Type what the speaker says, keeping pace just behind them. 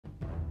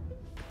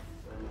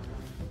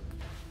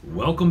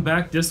Welcome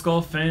back, disc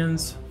golf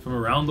fans from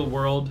around the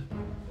world.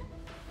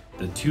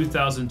 The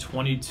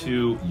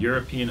 2022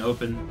 European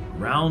Open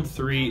Round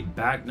 3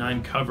 Back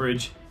 9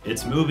 coverage.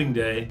 It's moving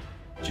day.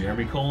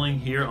 Jeremy Colling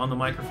here on the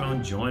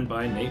microphone, joined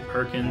by Nate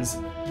Perkins.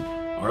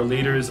 Our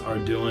leaders are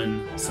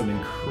doing some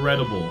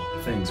incredible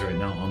things right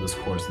now on this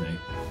course, Nate.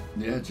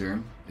 Yeah,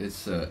 Jerem.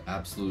 It's an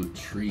absolute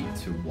treat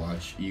to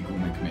watch Eagle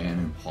McMahon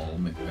and Paul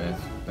McBeth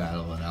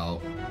battle it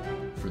out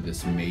for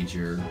this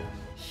major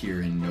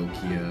here in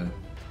Nokia.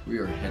 We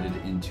are headed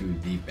into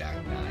the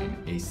back nine.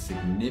 A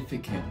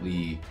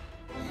significantly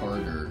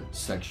harder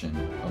section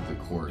of the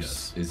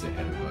course is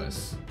ahead of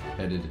us.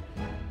 Headed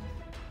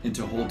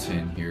into hole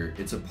 10 here.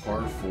 It's a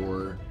par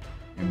 4,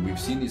 and we've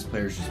seen these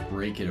players just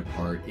break it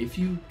apart. If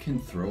you can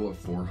throw a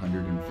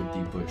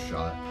 450-foot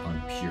shot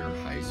on pure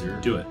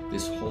hyzer, do it.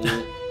 This hole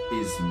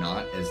is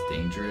not as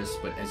dangerous,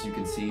 but as you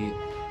can see,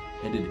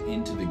 headed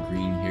into the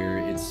green here,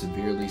 it's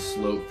severely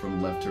sloped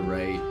from left to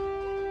right.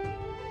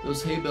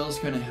 Those hay bales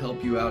kind of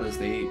help you out as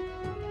they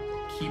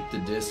keep the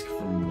disc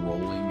from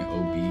rolling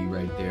OB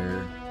right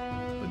there.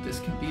 But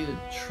this can be a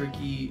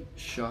tricky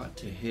shot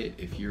to hit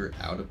if you're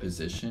out of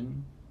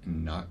position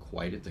and not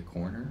quite at the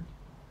corner.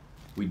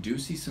 We do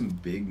see some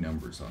big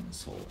numbers on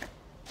this hole.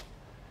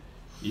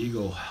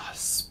 Eagle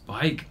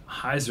spike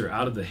hyzer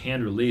out of the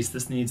hand release.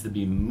 This needs to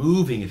be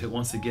moving if it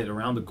wants to get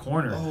around the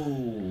corner.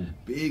 Oh,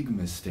 big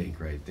mistake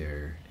right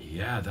there.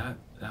 Yeah, that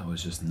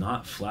was just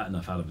not flat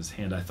enough out of his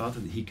hand. I thought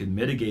that he could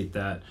mitigate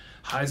that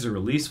hyzer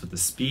release with the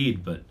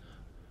speed, but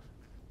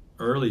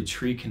early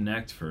tree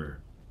connect for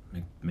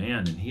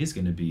McMahon, and he's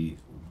going to be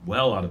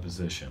well out of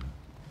position.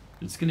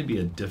 It's going to be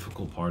a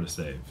difficult par to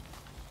save.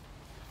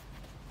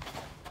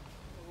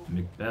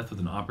 McBeth with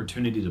an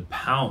opportunity to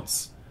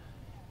pounce.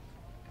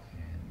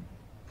 And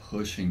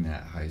pushing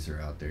that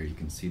hyzer out there, you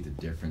can see the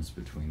difference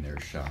between their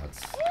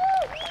shots.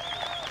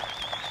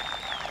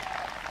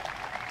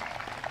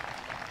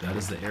 That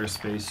is the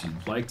airspace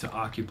you'd like to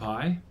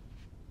occupy.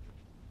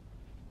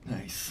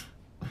 Nice.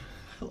 I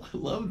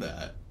love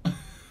that.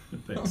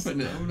 Thanks. I'm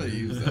gonna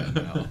use that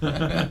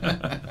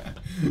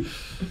now.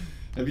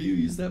 Have you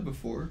used that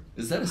before?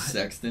 Is that a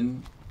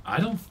sextant? I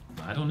don't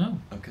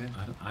know. Okay.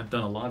 I've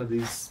done a lot of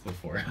these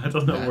before. I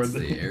don't know where That's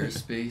the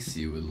airspace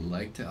you would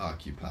like to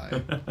occupy.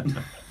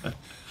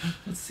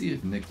 Let's see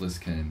if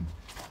Niklas can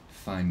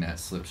find that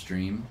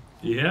slipstream.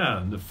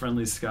 Yeah, the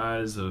friendly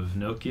skies of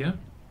Nokia.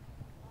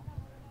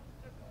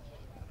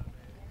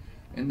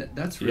 And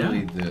that's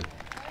really the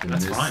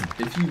that's miss. fine.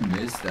 If you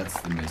miss, that's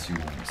the miss you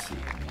want to see.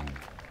 I mean,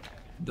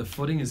 the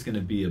footing is going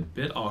to be a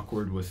bit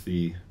awkward with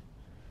the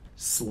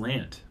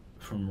slant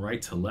from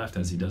right to left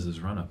as he does his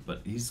run up,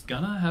 but he's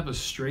gonna have a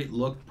straight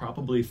look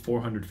probably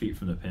 400 feet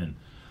from the pin.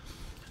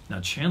 Now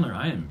Chandler,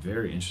 I am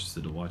very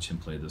interested to watch him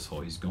play this hole.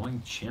 He's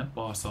going champ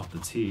boss off the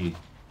tee.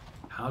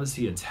 How does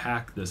he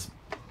attack this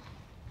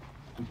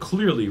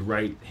clearly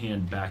right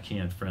hand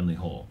backhand friendly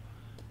hole?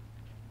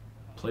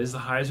 Plays the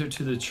hyzer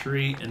to the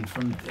tree, and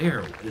from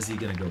there, is he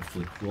gonna go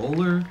flick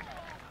roller?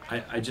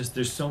 I just,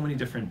 there's so many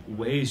different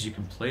ways you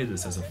can play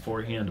this as a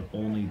forehand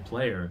only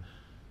player.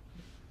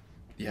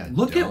 yeah.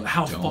 Look at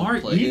how far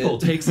Eagle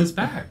takes us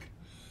back.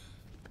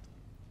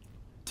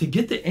 To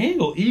get the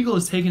angle, Eagle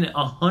is taking it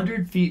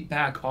 100 feet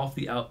back off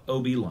the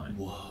OB line.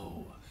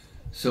 Whoa.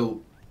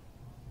 So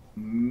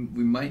we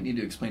might need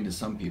to explain to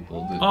some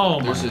people that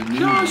there's a new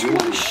gosh, rule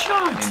what a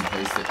shot! in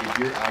place that if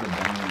you're out of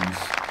bounds,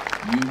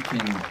 you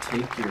can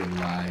take your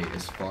lie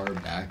as far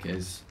back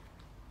as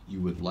you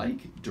would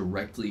like,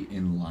 directly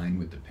in line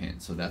with the pin.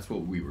 So that's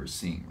what we were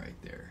seeing right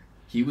there.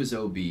 He was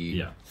OB,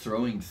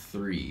 throwing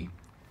 3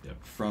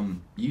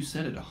 from, you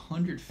said it,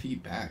 100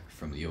 feet back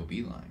from the OB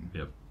line.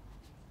 Yep.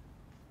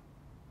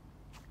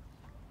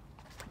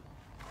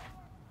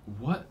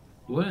 What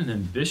an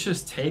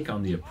ambitious take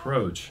on the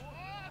approach.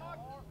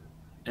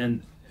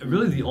 And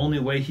really the only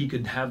way he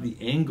could have the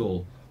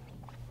angle,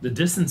 the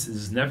distance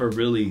is never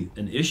really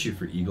an issue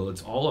for Eagle.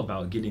 It's all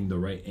about getting the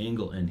right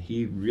angle, and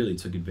he really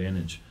took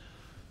advantage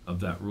of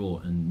that rule.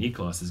 And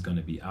Niklas is going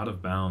to be out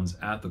of bounds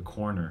at the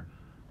corner.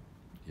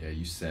 Yeah,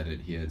 you said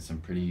it. He had some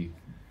pretty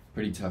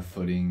tough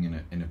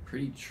footing and a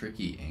pretty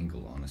tricky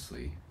angle,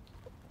 honestly.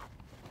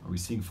 Are we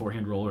seeing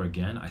forehand roller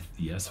again?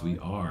 Yes, we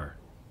are.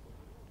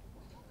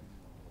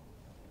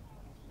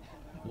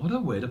 What a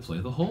way to play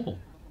the hole.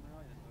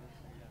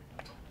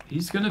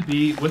 He's going to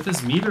be, with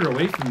his meter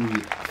away from the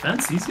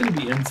fence, he's going to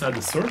be inside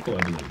the circle,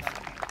 I believe.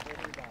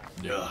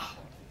 Yeah.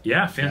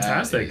 Yeah,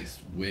 fantastic. That is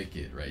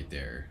wicked right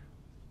there.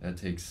 That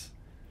takes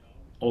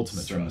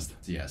ultimate trust.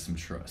 Yeah, some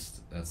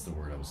trust. That's the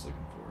word I was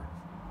looking for.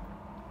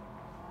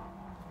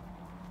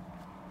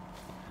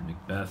 And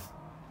McBeth,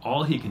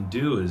 all he can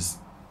do is...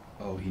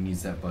 Oh, he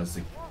needs that buzz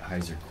to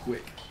hyzer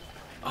quick.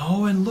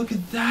 Oh, and look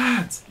at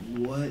that!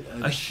 What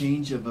a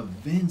change of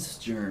events,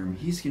 Germ.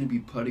 He's going to be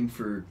putting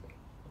for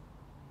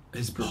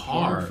his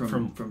par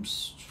from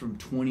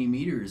 20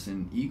 meters,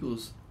 and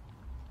Eagles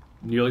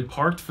nearly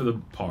parked for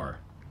the par.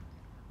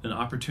 An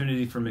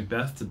opportunity for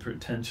McBeth to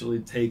potentially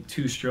take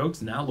 2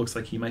 strokes. Now looks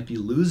like he might be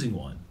losing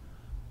one.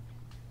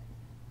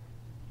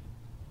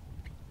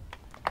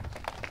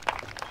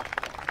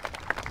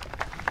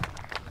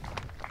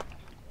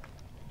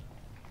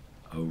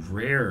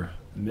 rare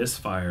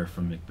misfire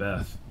from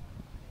McBeth.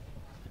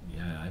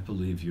 Yeah, I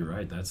believe you're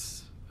right.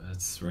 That's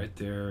right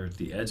there at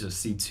the edge of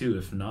C2,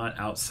 if not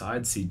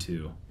outside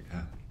C2.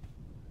 Yeah.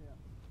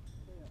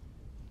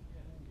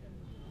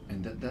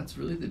 And that's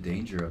really the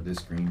danger of this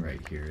green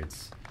right here.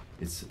 It's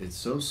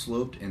so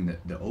sloped, and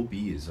the OB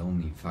is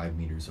only 5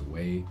 meters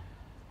away.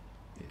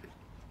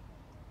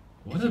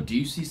 Do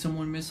you see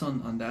someone miss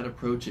on that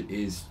approach? It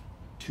is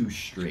too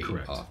straight.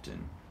 Correct.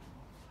 Often.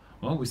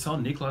 Well, we saw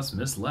Niklas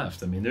miss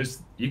left. I mean,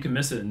 you can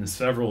miss it in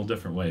several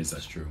different ways.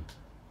 That's true.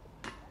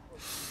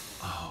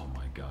 Oh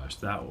my gosh,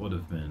 that would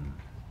have been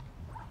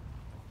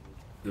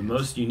the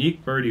most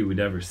unique birdie we'd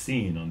ever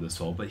seen on this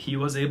hole. But he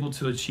was able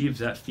to achieve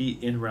that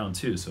feat in round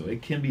 2, so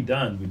it can be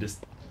done.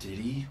 Did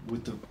he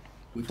with the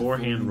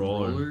forehand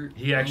roller?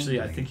 He actually,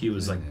 I think he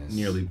was like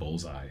nearly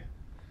bullseye.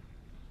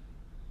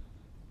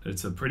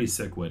 It's a pretty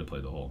sick way to play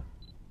the hole.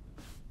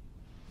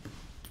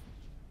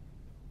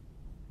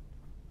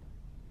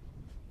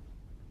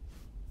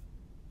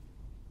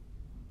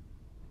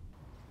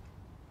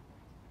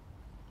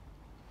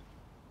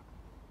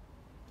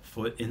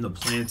 Foot in the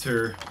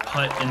planter,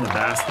 putt in the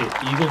basket.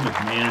 Eagle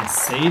McMahon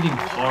saving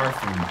par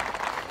from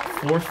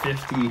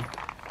 450.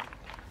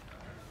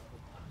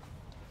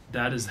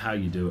 That is how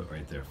you do it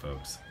right there,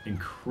 folks.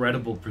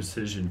 Incredible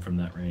precision from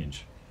that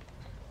range.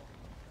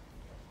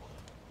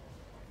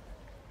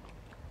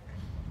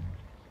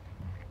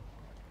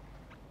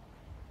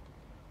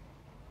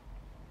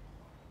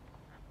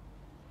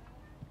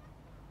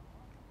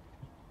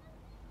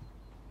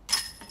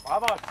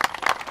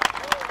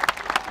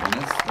 And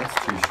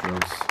that's 2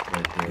 strokes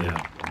right there.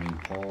 Yeah. I mean,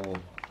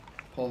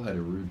 Paul had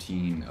a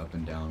routine up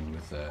and down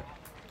with that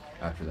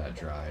after that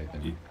drive,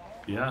 and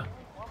yeah,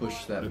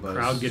 pushed that. The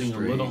crowd getting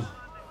straight. A little.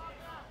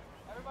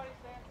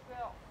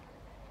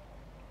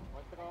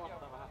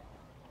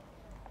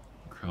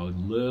 Crowd a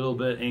little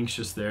bit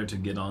anxious there to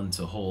get on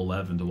to hole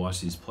 11 to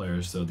watch these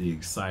players. So the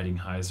exciting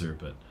hyzer,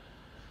 but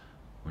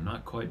we're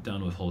not quite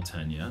done with hole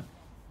 10 yet.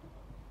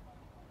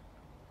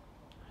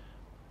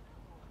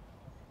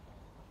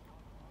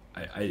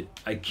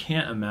 I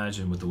can't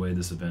imagine with the way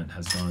this event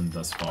has gone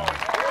thus far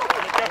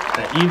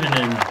that even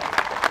in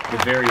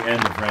the very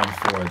end of round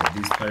 4 that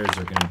these players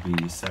are going to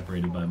be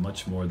separated by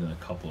much more than a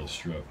couple of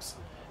strokes.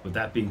 With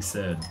that being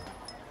said,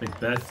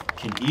 McBeth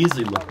can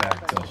easily look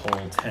back to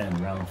hole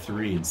 10, round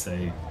 3, and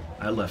say,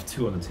 I left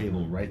 2 on the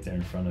table right there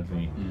in front of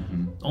me.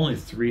 Only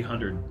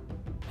 300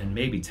 and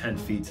maybe 10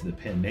 feet to the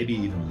pin, maybe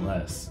even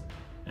less,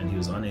 and he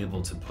was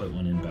unable to put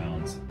one in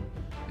bounds.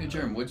 Hey,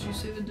 Jerem, what'd you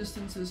say the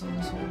distance is on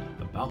this hole?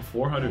 About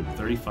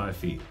 435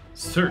 feet.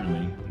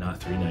 Certainly not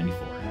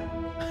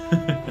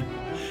 394.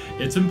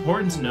 It's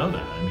important to know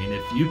that. I mean,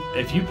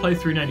 if you play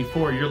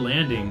 394, you're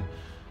landing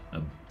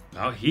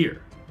about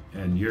here,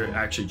 and you're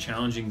actually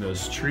challenging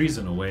those trees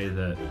in a way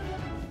that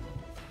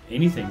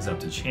anything's up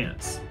to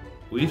chance.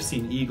 We've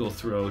seen Eagle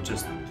throw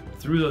just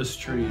through those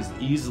trees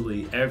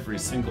easily every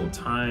single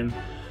time.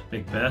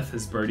 McBeth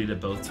has birdied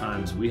it both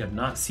times. We have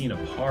not seen a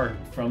par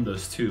from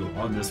those 2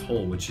 on this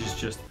hole, which is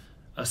just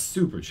a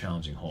super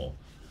challenging hole.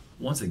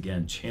 Once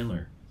again,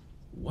 Chandler,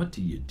 what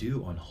do you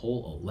do on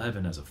hole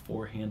 11 as a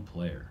forehand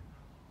player?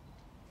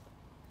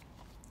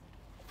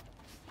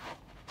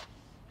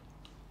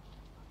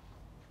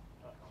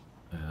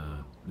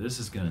 This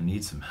is going to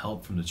need some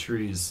help from the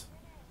trees.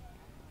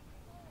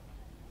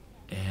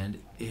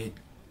 And it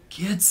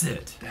gets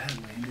it. That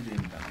landed in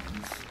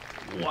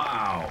bounds.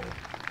 Wow.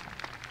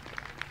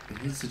 It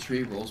hits the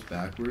tree, rolls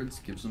backwards,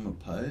 gives him a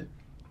putt.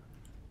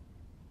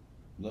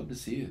 Love to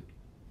see it.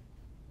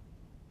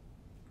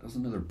 That was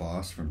another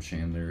boss from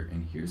Chandler,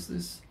 and here's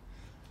this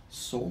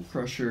Soul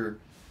Crusher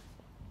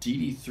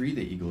DD3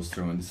 that Eagle's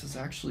throwing. This is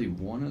actually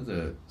one of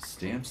the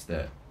stamps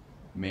that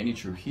Manny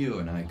Trujillo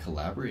and I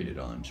collaborated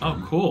on,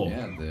 John. Oh, cool.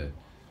 Yeah,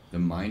 the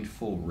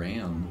Mindful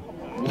Ram.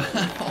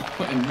 Wow,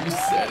 and you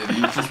said it.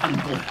 You've just been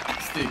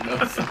blasting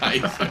those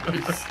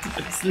hyzers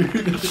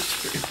through the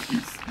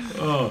trees.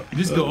 Oh,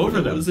 just go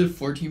over them. Was it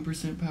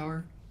 14%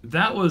 power?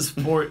 That was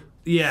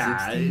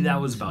yeah, 16,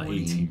 that was about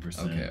 20? 18%.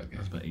 Okay. That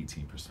was about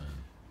 18%.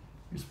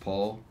 Here's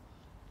Paul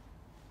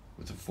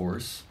with a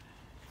force.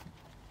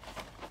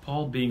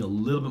 Paul being a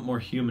little bit more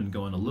human,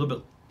 going a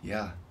little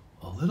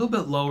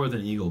bit lower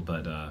than Eagle,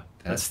 but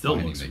that still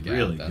looks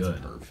really good.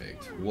 That's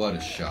perfect. What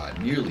a shot.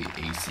 Nearly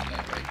acing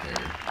it right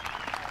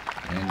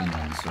there. Landing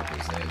on the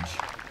circle's edge.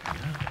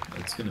 Yeah,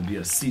 that's going to be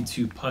a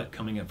C2 putt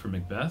coming up for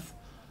McBeth.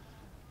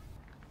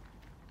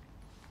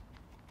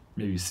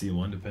 Maybe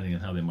C1, depending on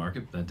how they mark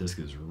it. That disc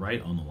is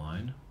right on the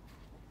line.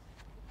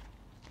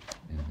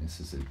 And this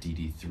is a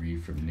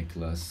DD3 from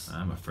Niklas.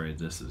 I'm afraid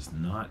this is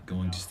not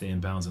going to stay in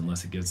bounds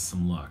unless it gets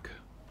some luck.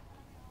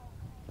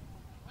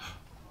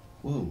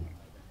 Whoa.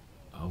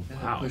 Oh,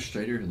 wow. Pushed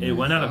straighter than it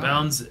went out of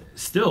bounds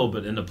still,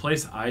 but in a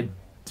place I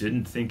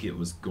didn't think it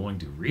was going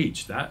to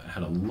reach. That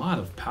had a lot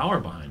of power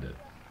behind it.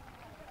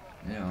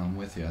 Yeah, I'm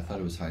with you. I thought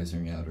it was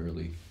hyzering out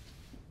early.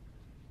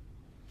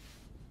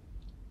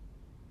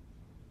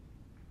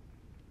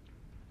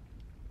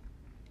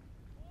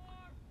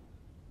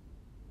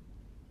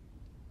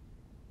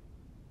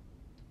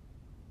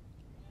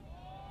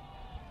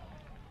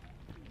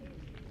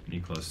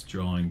 Niklas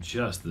drawing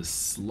just the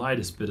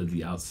slightest bit of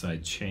the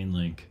outside chain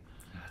link.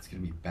 It's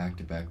going to be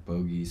back-to-back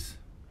bogeys.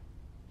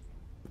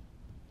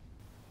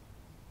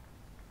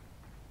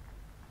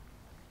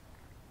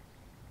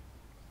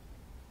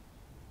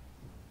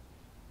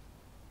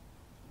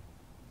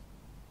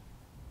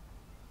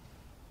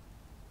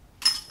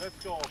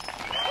 Let's go.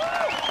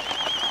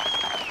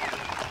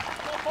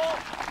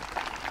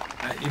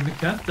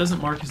 McBeth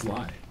doesn't mark his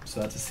lie, so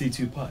that's a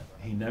C2 putt.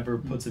 He never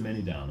puts a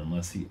mini down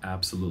unless he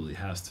absolutely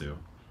has to.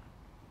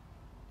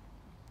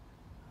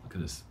 Look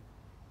at this.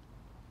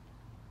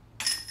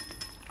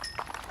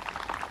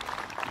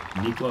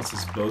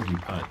 Niklas's bogey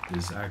putt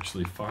is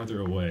actually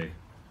farther away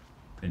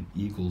than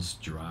Eagle's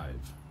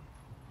drive.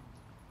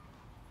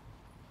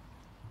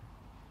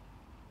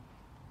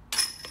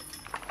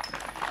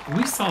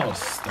 We saw a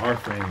star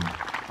frame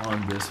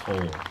on this hole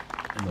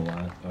in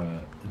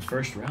the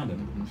first round, I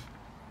believe.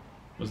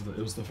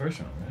 It was the first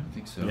round, right? I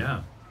think so.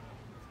 Yeah.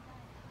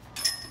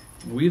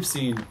 We've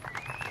seen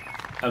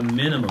a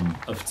minimum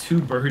of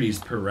 2 birdies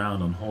per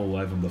round on hole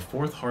 11, the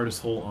 4th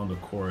hardest hole on the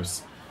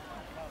course.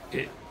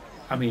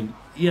 I mean,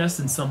 yes,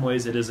 in some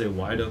ways it is a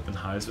wide open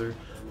hyzer,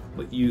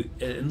 but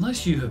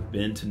unless you have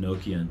been to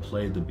Nokia and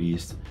played the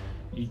beast,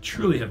 you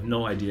truly have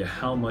no idea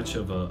how much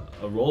of a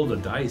roll of the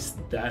dice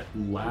that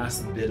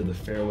last bit of the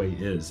fairway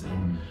is.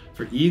 And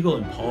for Eagle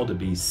and Paul to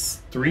be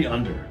 3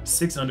 under,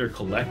 6 under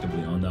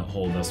collectively on that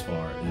hole thus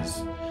far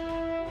is,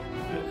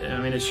 I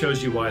mean, it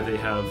shows you why they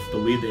have the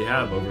lead they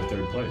have over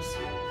 3rd place.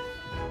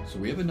 So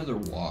we have another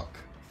walk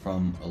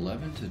from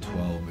 11 to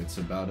 12. It's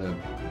about a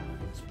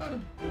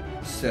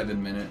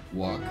 7-minute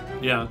walk.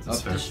 Yeah, that's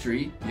up fair. the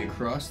street. You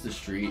cross the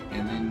street,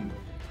 and then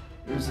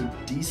there's a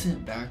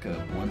decent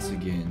backup once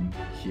again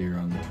here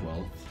on the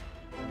 12th.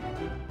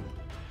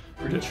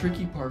 Pretty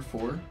tricky par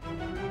 4.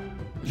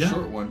 A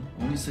short one,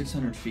 only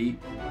 600 feet,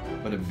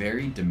 but a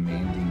very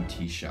demanding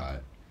tee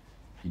shot.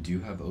 You do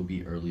have OB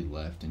early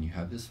left, and you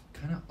have this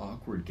kind of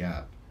awkward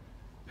gap.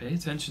 Pay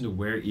attention to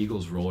where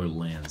Eagle's roller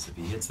lands. If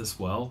he hits this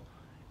well,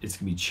 it's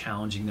going to be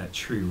challenging that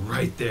tree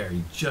right there.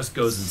 He just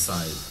goes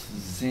inside.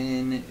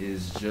 Zen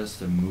is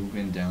just a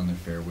moving down the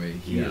fairway.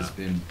 He has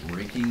been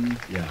breaking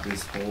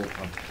this hole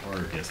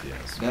apart. Yes, he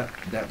has.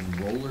 That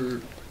roller,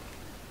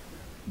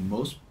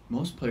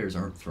 most players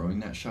aren't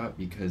throwing that shot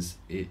because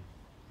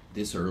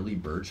this early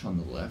birch on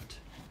the left,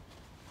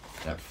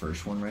 that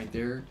first one right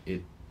there,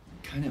 it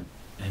kind of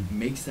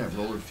makes that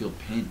roller feel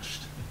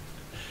pinched.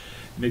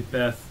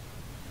 McBeth,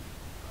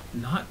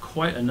 not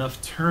quite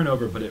enough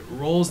turnover, but it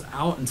rolls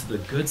out into the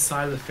good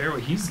side of the fairway.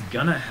 He's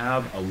gonna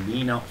have a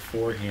lean out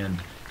forehand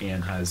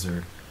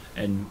anhyzer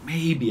and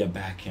maybe a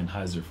backhand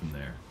hyzer from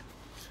there.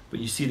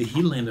 But you see that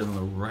he landed on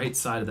the right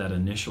side of that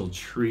initial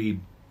tree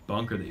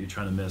bunker that you're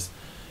trying to miss.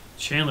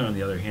 Chandler, on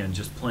the other hand,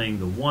 just playing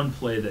the one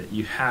play that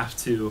you have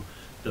to,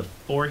 the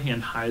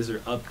forehand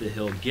hyzer up the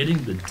hill,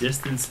 getting the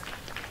distance.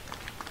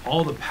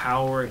 All the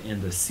power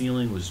and the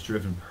ceiling was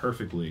driven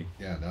perfectly.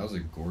 Yeah, that was a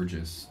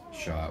gorgeous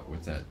shot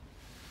with that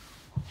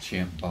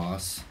Champ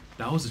Boss.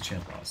 That was a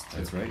Champ Boss, too.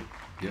 That's right.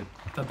 Yep.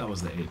 I thought that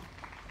was the 8.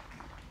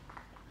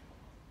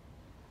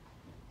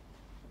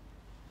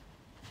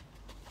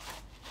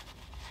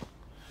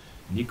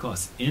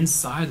 Niklas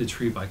inside the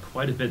tree by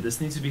quite a bit. This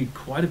needs to be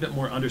quite a bit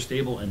more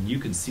understable, and you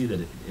can see that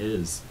it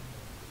is.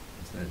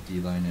 It's that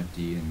D-line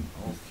FD, and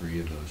all 3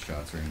 of those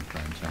shots are in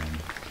prime time.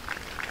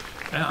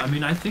 Yeah, I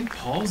mean, I think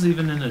Paul's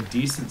even in a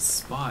decent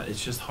spot.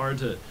 It's just hard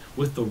to,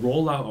 with the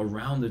rollout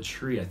around the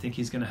tree, I think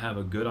he's going to have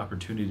a good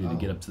opportunity to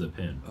get up to the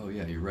pin. Oh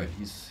yeah, you're right.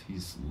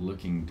 He's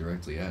looking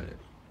directly at it.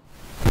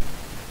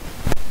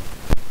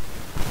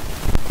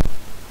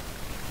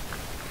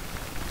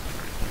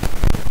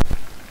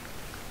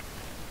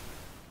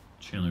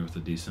 Chandler with a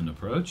decent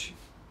approach.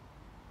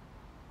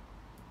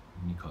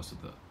 Niklas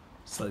with a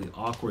slightly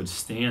awkward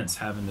stance,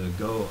 having to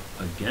go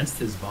against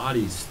his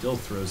body, still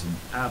throws an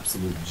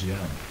absolute gem.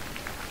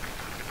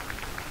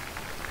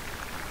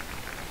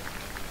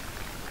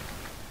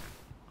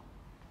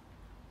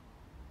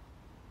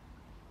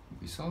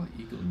 We saw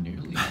Eagle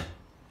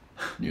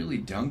nearly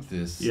dunk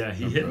this. Yeah,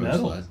 he hit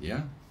metal.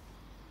 Yeah.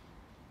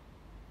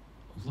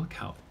 Look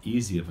how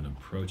easy of an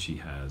approach he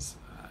has.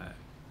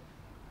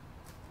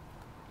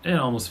 It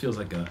almost feels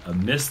like a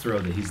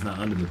misthrow that he's not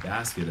under the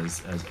basket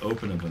as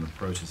open of an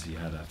approach as he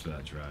had after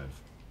that drive.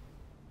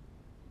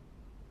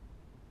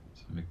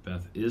 So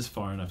McBeth is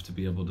far enough to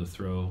be able to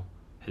throw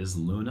his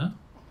Luna.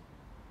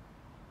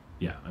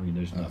 Yeah, I mean,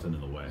 there's nothing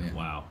in the way. Yeah.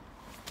 Wow.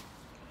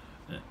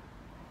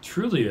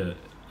 Truly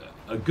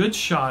a good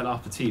shot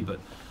off the tee, but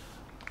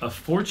a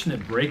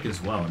fortunate break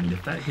as well. I mean,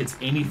 if that hits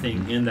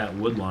anything in that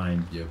wood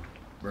line. Yep.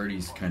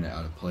 Birdie's kind of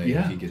out of play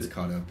if he gets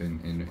caught up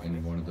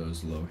in one of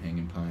those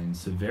low-hanging pines.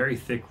 It's a very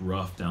thick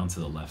rough down to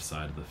the left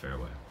side of the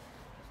fairway.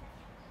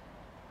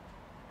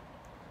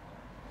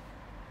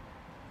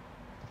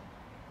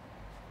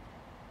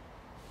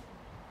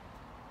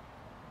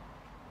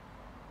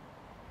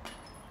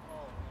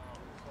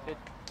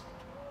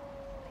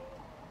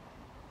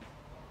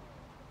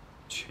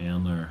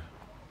 Chandler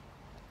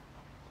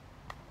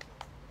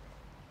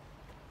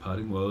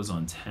Putting woes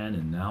on 10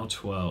 and now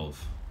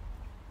 12.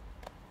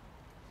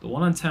 The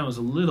one on 10 was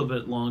a little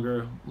bit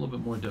longer, a little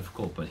bit more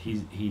difficult, but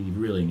he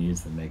really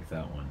needs to make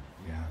that one.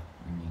 Yeah,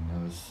 I mean,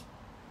 that was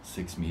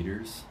 6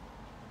 meters.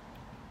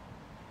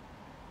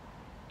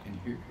 And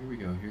here we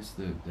go. Here's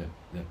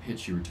that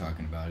pitch you were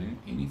talking about.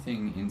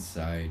 Anything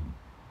inside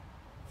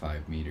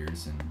 5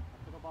 meters and...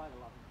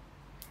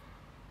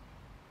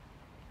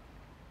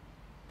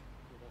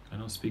 I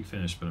don't speak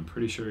Finnish, but I'm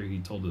pretty sure he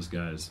told his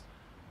guys,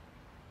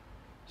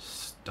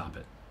 stop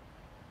it.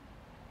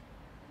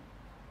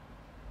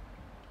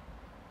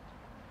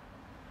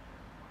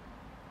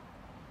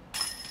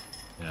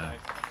 Yeah,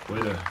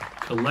 way to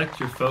collect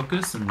your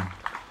focus and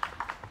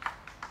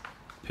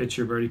pitch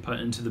your birdie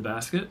putt into the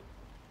basket.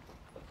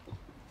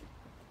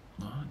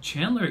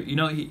 Chandler, you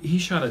know, he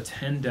shot a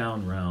 10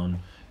 down round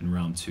in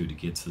round 2 to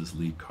get to this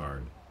lead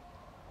card.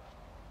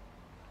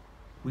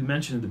 We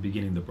mentioned at the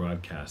beginning of the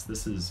broadcast,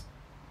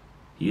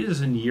 he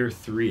is in year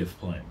 3 of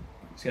playing.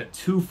 He's got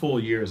 2 full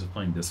years of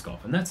playing disc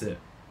golf, and that's it.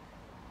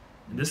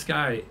 And this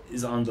guy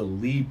is on the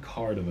lead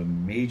card of a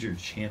major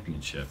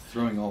championship.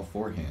 Throwing all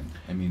forehand.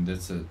 I mean,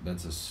 that's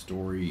a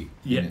story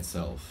in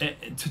itself.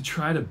 And to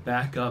try to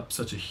back up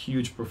such a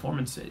huge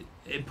performance,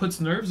 it puts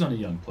nerves on a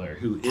young player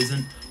who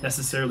isn't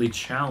necessarily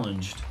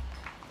challenged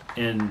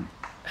and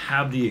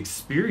have the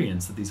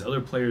experience that these other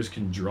players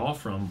can draw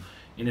from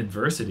in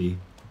adversity.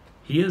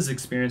 He is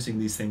experiencing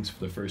these things for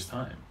the first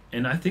time.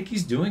 And I think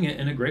he's doing it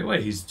in a great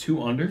way. He's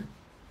 2 under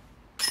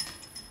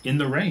in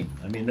the rain.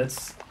 I mean,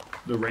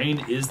 the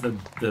rain is the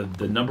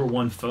number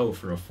 1 foe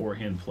for a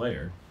forehand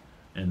player.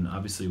 And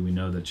obviously we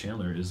know that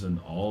Chandler is an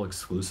all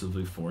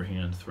exclusively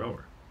forehand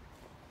thrower.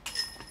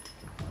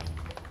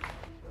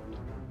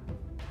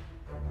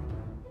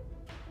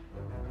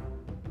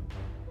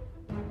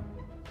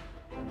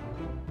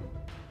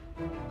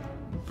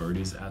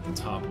 Birdie's at the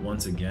top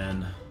once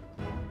again.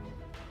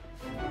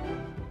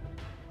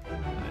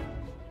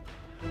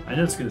 I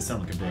know it's going to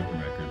sound like a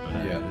broken record,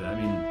 but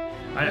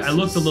yeah. I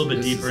looked a little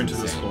bit deeper into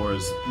the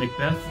scores.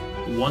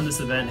 McBeth won this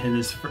event in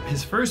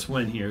his first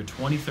win here,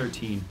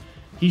 2013.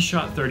 He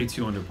shot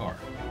 32 under par.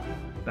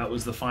 That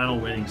was the final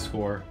winning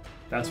score.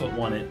 That's what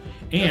won it.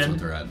 And that's what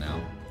they're at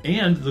now.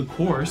 And the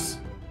course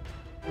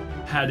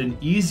had an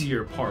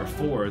easier par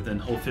 4 than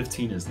hole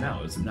 15 is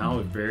now. It's now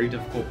a very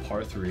difficult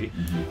par 3,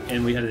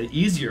 and we had an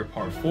easier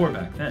par 4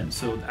 back then.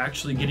 So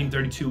actually getting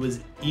 32 was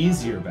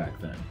easier back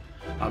then.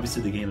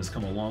 Obviously the game has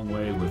come a long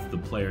way with the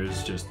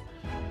players just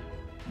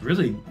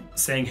really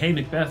saying, hey,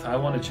 McBeth, I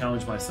want to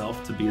challenge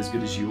myself to be as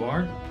good as you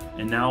are.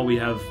 And now we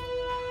have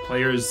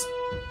players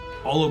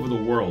all over the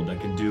world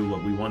that can do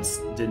what we once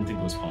didn't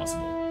think was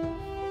possible.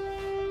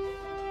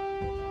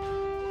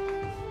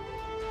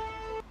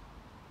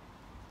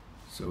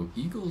 So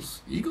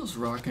Eagles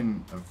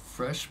rocking a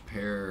fresh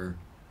pair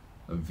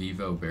of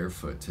Vivo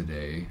barefoot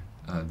today.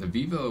 The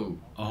Vivo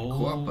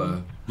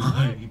Quappa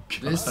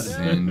this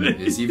season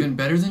is even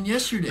better than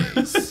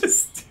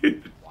yesterday's.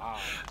 Dude, wow.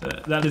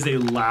 That is a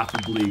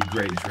laughably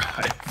great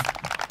drive.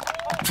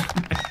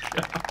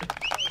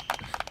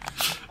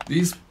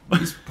 These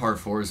par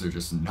 4s are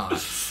just not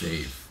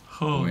safe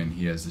when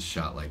he has a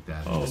shot like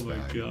that in his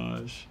bag. Oh my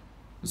gosh.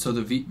 So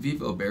the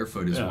Vivo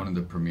Barefoot is one of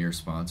the premier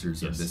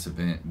sponsors of this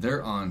event.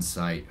 They're on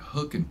site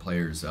hooking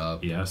players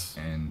up. Yes.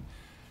 And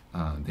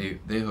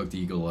they hooked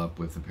Eagle up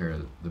with a pair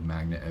of the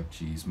Magna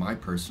FGs, my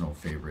personal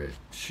favorite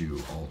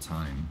shoe all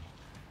time.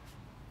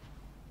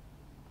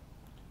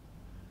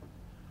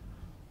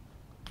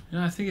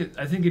 Yeah, I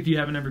think if you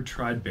haven't ever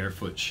tried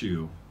barefoot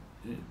shoe,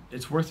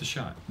 it's worth a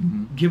shot.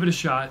 Mm-hmm. Give it a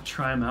shot,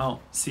 try them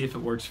out, see if it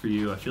works for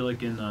you. I feel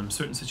like in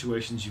certain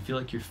situations, you feel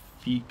like your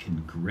feet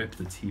can grip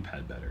the tee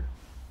pad better.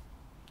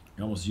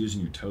 You're almost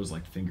using your toes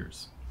like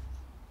fingers.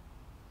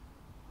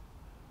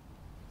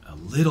 A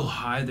little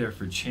high there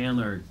for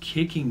Chandler,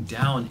 kicking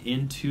down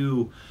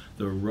into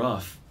the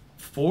rough.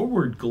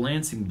 Forward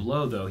glancing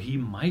blow, though. He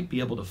might be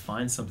able to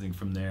find something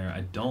from there.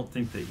 I don't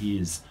think that he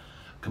is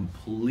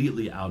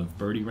completely out of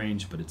birdie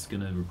range, but it's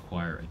going to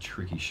require a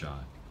tricky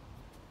shot.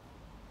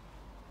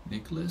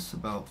 Niklas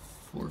about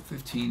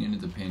 415 into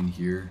the pin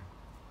here.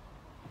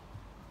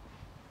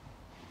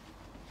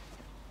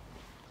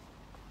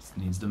 Just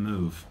needs to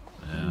move.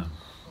 Yeah,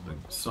 the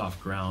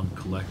soft ground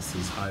collects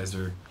his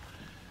hyzer.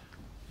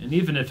 And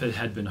even if it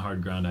had been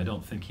hard ground, I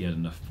don't think he had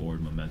enough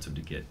forward momentum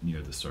to get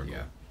near the circle.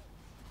 Yeah.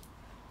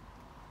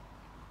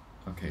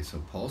 Okay,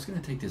 so Paul's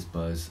going to take this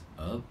buzz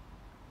up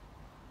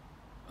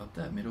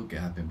that middle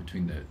gap in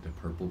between the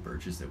purple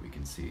birches that we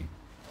can see.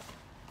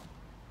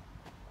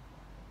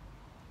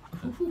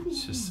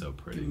 It's just so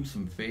pretty. Do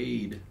some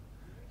fade.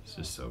 It's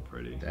just so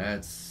pretty.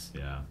 That's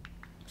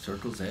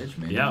circle's edge,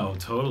 man. Yeah, oh,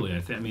 totally.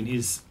 I mean,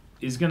 he's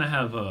going to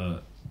have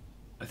I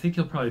think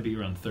he'll probably be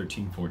around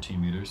 13, 14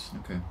 meters.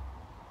 Okay.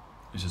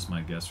 It's just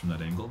my guess from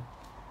that angle.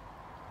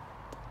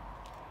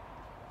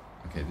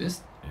 Okay,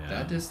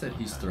 that disc that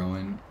he's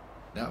throwing,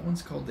 that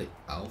one's called the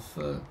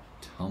Alpha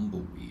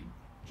Tumbleweed,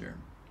 Jerm.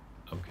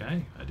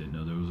 Okay, I didn't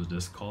know there was a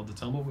disc called the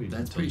Tumbleweed.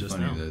 That's until pretty just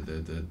funny. now.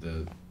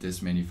 The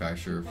disc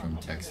manufacturer from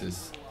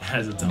Texas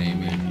Has a Tumbleweed,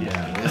 naming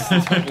yeah. this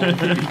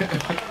Tumbleweed.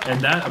 And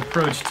that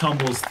approach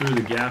tumbles through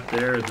the gap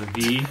there at the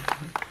V,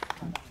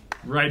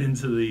 right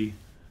into the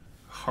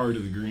heart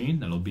of the green.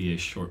 That'll be a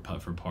short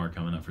putt for par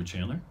coming up for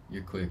Chandler.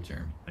 You're quick,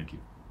 Jeremy. Thank you.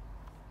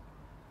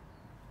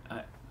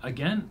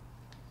 Again,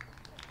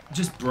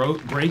 just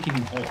breaking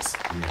holes.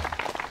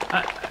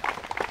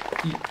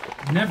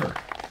 Never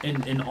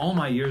in all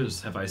my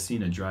years have I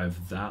seen a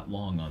drive that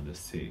long on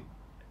this tee.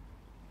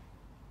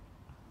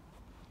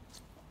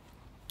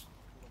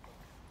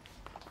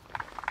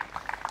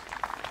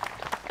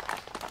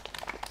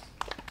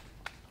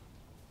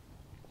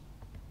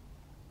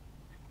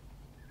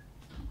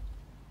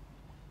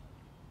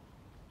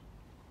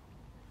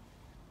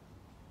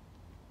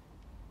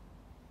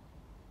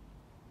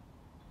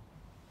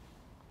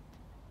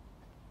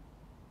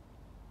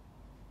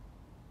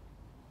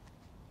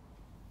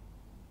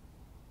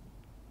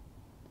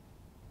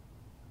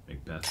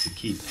 McBeth to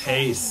keep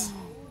pace.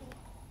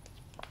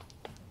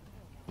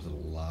 There's a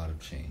lot of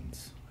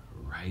chains.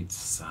 Right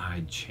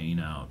side chain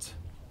out.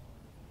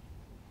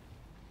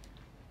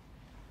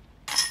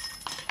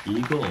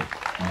 Eagle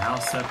now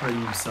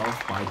separating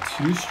himself by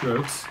 2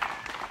 strokes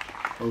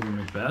over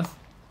McBeth.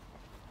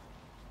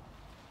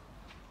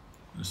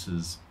 This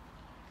has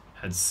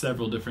had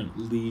several different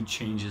lead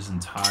changes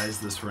and ties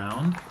this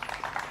round.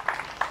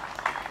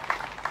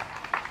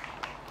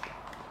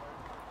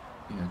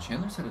 You know,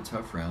 Chandler's had a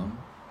tough round,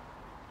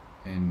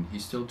 and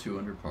he's still 2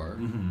 under par.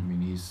 Mhm. I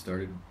mean, he's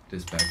started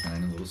this back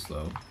nine a little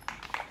slow.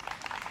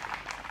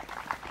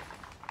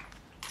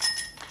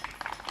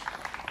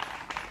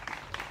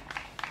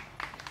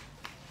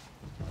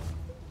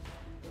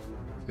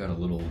 We've got a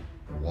little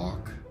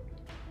walk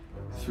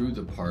through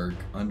the park,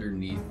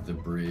 underneath the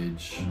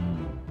bridge,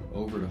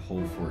 over to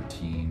hole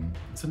 14.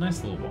 It's a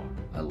nice little walk.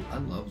 I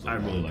love the I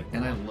really walk, like that.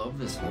 and I love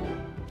this hole.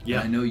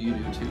 Yeah. And I know you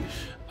do too.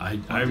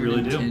 I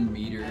really do. 10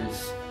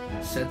 meters,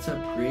 sets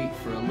up great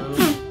for a little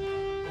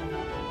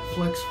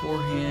flex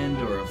forehand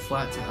or a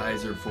flat to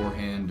hyzer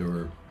forehand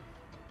or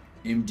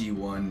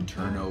MD1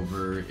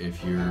 turnover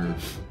if you're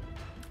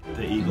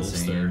The Eagle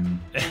stir. insane.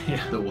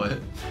 Yeah. The what?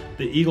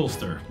 The Eagle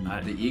stir.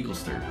 The eagle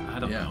stir. I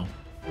don't know.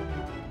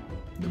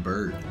 The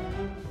bird.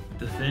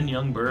 The thin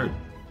young bird.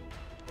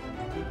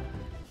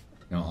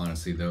 No,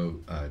 honestly though,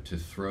 to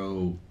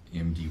throw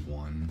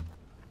MD1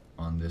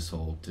 on this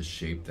hole to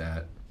shape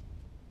that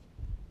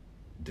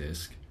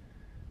disc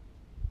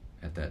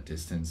at that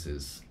distance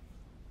is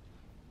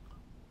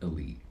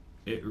elite.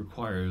 It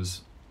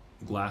requires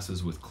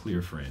glasses with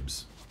clear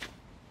frames.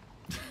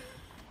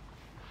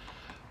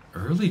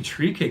 Early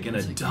tree kick and a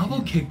Once double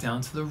again. kick down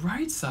to the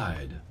right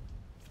side.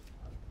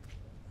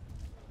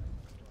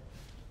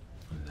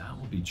 That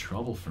will be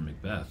trouble for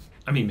McBeth.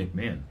 I mean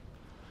McMahon.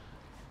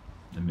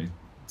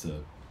 It's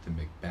The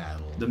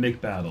McBattle. the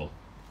McBattle.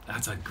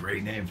 That's a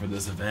great name for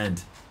this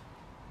event.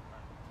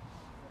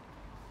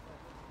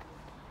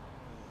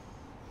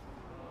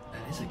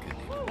 That is a good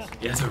name for this.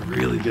 Yeah, it's a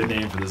really good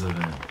name for this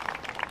event.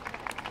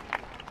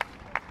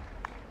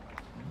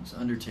 It's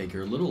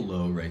Undertaker, a little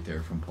low right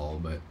there from Paul,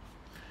 but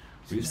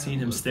We've seen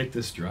him stick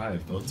this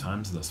drive both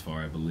times thus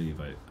far, I believe.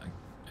 I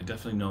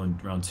definitely know in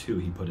round 2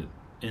 he put it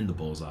in the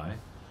bullseye.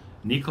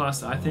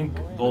 Niklas, I think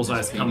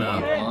bullseye's coming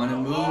up. On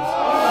and move.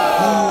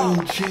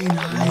 Oh, chain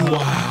high.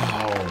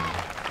 Wow.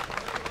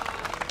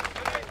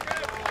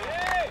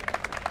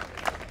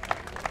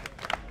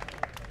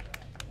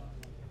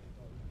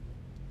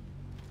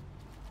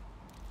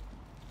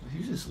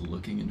 He's just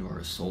looking into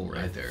our soul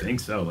right there. I think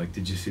so. Like,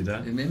 did you see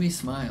that? It made me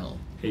smile.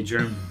 Hey,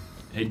 Jeremy.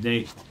 Hey,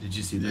 Nate. Did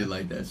you see Did that? you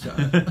like that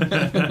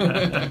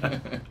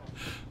shot?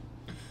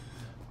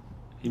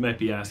 He might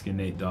be asking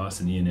Nate Doss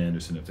and Ian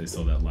Anderson if they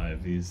saw that live.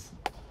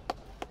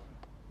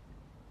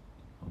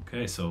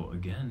 Okay, so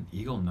again,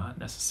 Eagle not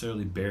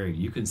necessarily buried.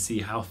 You can see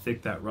how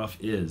thick that rough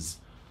is.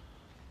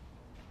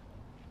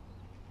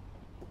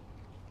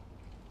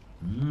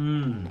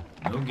 No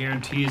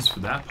guarantees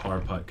for that par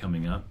putt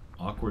coming up.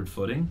 Awkward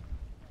footing.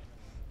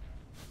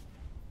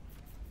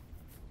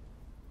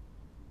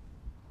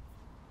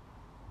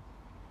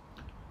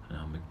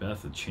 Now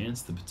McBeth a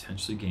chance to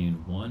potentially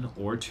gain 1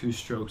 or 2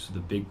 strokes with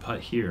a big putt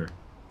here.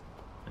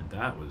 And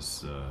that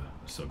was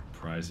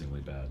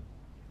surprisingly bad.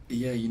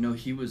 Yeah, you know,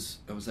 I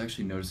was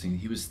actually noticing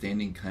he was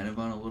standing kind of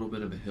on a little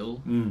bit of a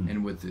hill,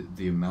 and with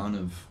the amount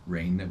of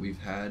rain that we've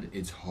had,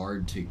 it's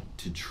hard to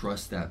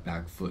trust that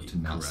back foot to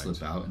not Correct.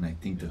 slip out, and I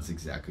think that's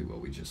exactly what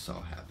we just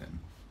saw happen.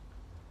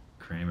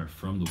 Kramer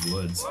from the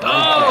woods.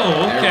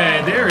 Oh,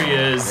 okay, there he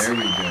is. There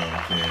we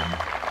go, kid.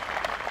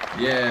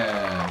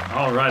 Yeah.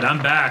 All right,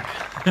 I'm back.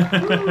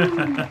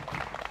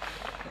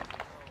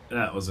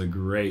 That was a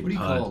great What do you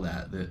putt. call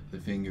that? The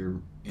finger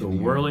in The the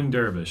air? whirling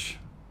dervish.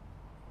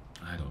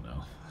 I don't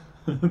know.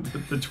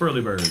 the twirly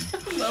bird.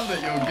 I love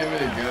that you'll give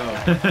it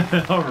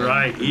a go. All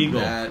right, Eagle.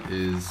 That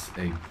is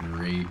a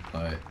great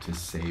putt to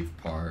save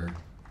par.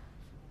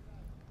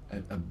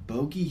 A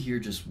bogey here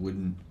just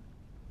wouldn't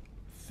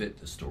fit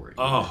the story.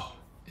 Oh,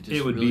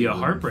 it would be a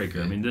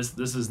heartbreaker. I mean, this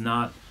is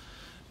not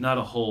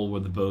a hole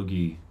where the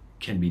bogey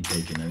can be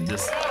taken. I mean,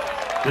 this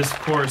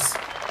course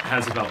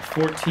has about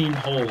 14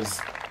 holes,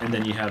 and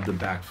then you have the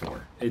back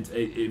four.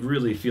 It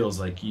really feels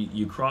like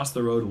you cross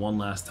the road one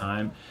last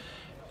time,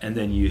 and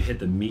then you hit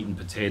the meat and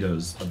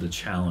potatoes of the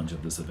challenge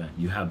of this event.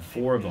 You have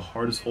 4 of the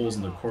hardest holes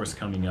in the course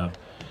coming up,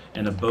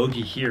 and a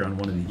bogey here on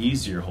one of the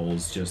easier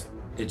holes just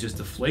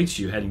deflates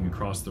you heading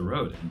across the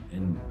road.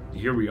 And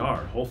here we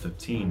are, hole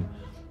 15.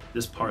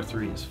 This par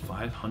 3 is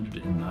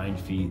 509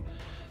 feet,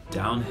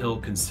 downhill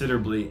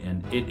considerably,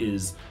 and it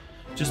is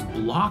just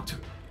blocked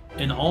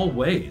in all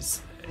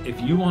ways. If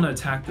you want to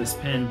attack this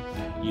pin,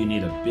 you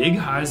need a big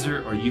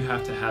hyzer, or you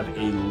have to have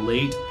a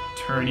late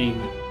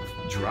turning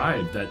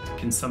drive that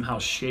can somehow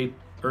shape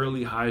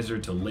early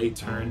hyzer to late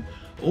turn,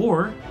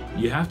 or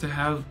you have to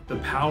have the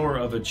power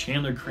of a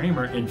Chandler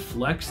Kramer and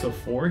flex the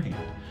forehand.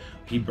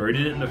 He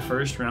birdied it in the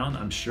first round.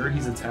 I'm sure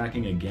he's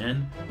attacking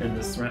again in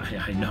this round.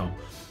 I know.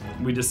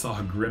 We just saw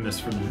a grimace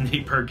from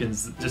Nate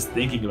Perkins just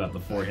thinking about the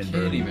forehand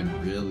birdie. I can't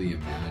even really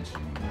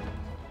imagine.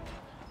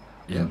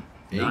 Yeah.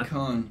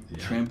 Acon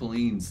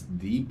trampolines,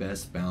 the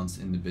best bounce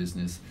in the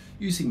business.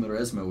 UC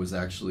Maresma was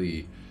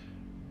actually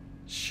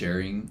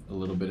sharing a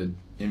little bit of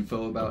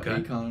info about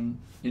Acon,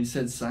 and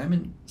said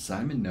Simon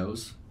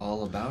knows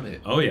all about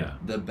it. Oh yeah,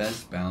 the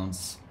best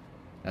bounce.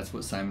 That's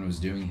what Simon was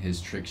doing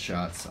his trick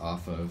shots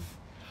off of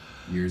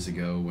years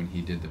ago when he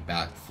did the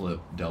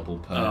backflip double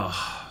putt.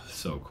 Oh,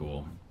 so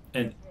cool.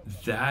 And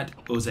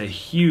that was a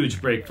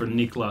huge break for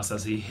Niklas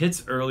as he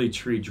hits early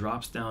tree,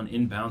 drops down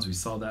inbounds. We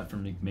saw that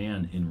from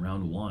McMahon in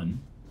round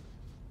 1.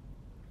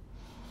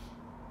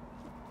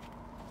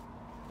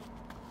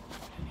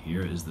 And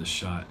here is the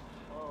shot.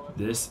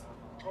 This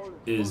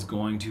is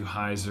going to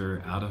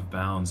hyzer out of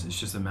bounds. It's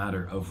just a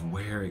matter of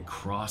where it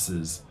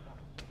crosses.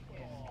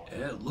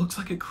 It looks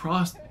like it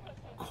crossed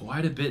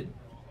quite a bit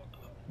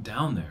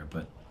down there,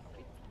 but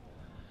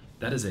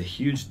that is a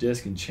huge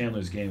disc in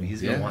Chandler's game.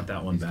 He's going to want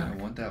that one back. He's going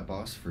to want that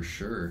boss for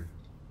sure.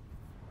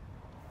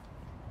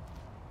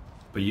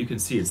 But you can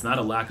see it's not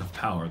a lack of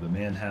power. The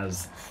man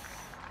has...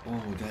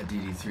 Oh, that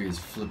DD3 is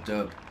flipped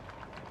up.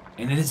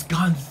 And it has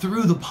gone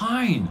through the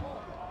pine.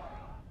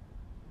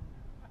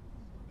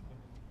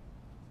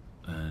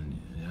 And,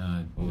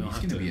 yeah... Oh, he's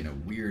going to be in a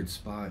weird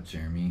spot,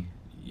 Jeremy.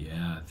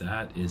 Yeah,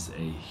 that is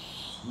a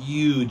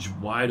huge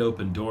wide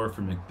open door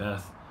for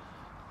McBeth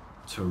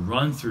to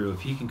run through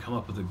if he can come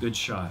up with a good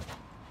shot.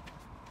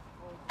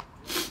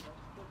 It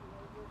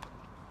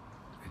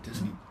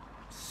doesn't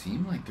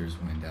seem like there's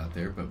wind out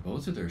there, but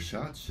both of their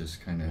shots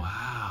just kind of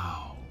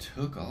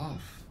took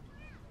off.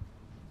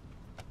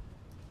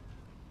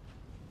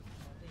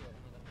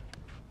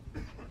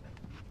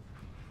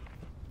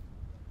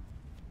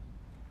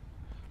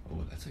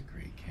 Oh, that's a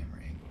great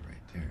camera angle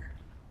right there.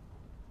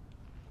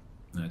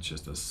 That's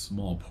just a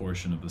small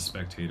portion of the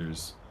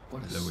spectators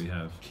that we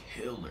have.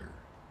 Killer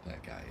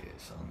that guy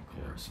is on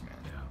the course, man.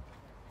 Yeah.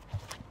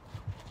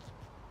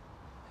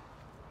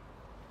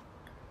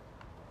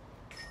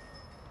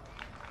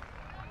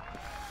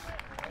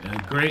 And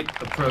a great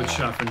approach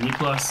shot from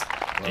Niklas.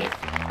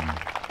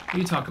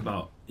 You talk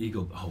about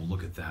eagle. Oh,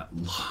 look at that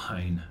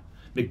line.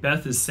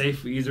 McBeth is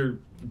safe. Either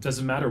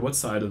doesn't matter what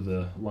side of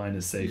the line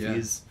is safe. Yeah.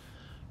 He's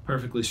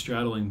perfectly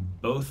straddling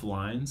both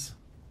lines.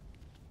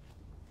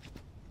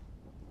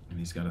 And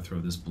he's got to throw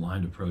this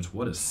blind approach.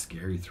 What a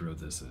scary throw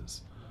this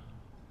is.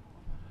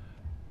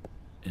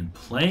 And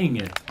playing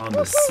it on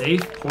the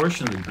safe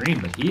portion of the green,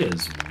 but he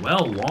is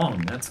well long.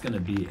 That's going to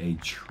be a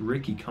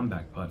tricky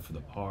comeback putt for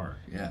the par.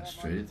 Yeah,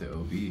 straight at the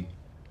OB.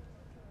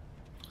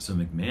 So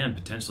McMahon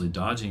potentially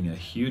dodging a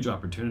huge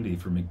opportunity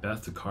for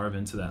McBeth to carve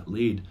into that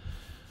lead,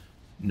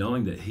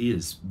 knowing that he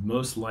is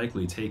most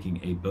likely taking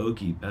a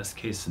bogey best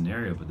case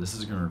scenario, but this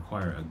is going to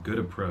require a good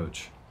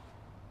approach.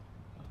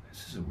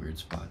 This is a weird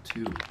spot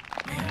too.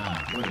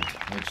 Yeah. What a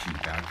touchy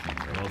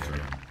backhand right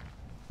there.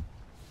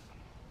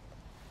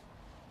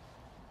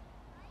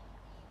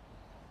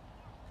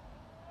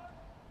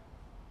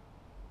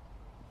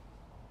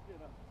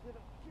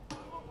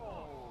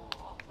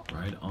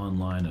 Right on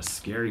line, a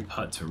scary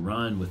putt to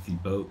run with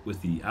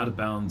the out of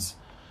bounds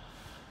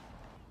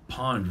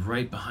pond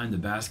right behind the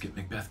basket.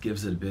 McBeth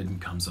gives it a bid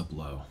and comes up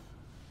low.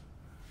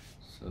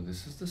 So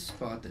this is the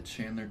spot that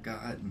Chandler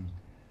got, and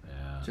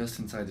just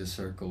inside the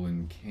circle,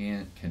 and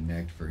can't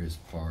connect for his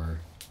par.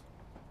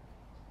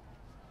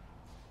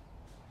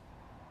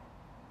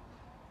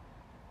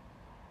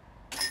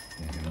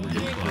 And we're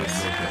getting a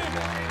close look at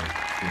why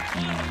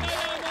 15 is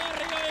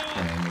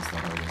playing as the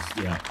hardest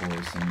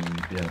course. I mean,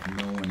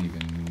 no one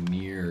even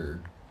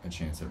near a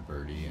chance at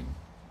birdie, and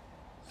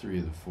 3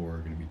 of the 4 are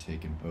going to be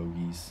taking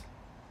bogeys.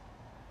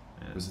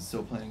 Yeah. Was it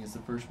still playing as the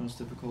first most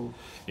difficult?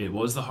 It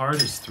was the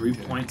hardest,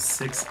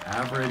 3.6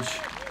 average.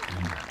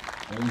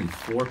 And only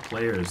 4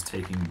 players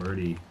taking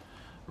birdie.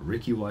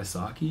 Ricky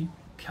Wysocki,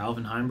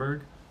 Calvin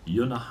Heimberg,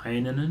 Jona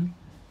Heinonen,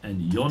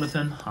 and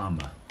Jonathan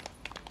Hama.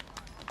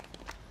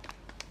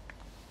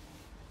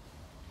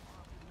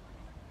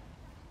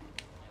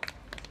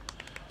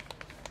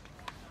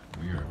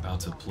 We are about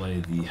to play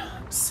the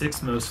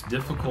 6th most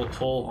difficult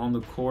hole on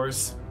the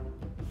course.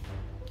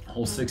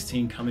 Hole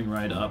 16 coming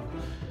right up.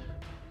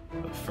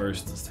 But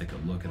first, let's take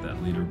a look at that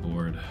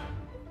leaderboard.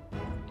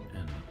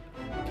 And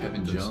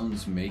Kevin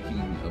Jones making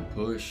a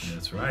push.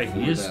 That's right. For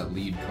that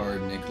lead card.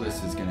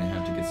 Niklas is going to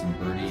have to get some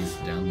birdies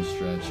down the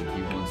stretch if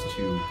he wants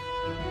to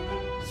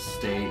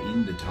stay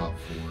in the top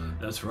 4.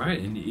 That's right.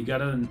 And you got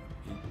to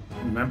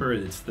remember,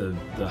 it's the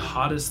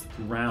hottest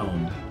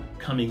round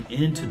coming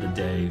into the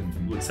day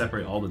would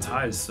separate all the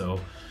ties. So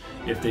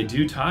if they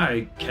do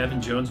tie, Kevin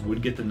Jones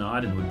would get the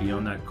nod and would be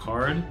on that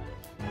card.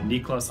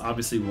 Niklas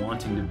obviously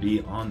wanting to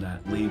be on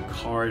that lead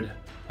card,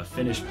 a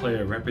Finnish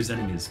player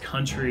representing his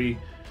country,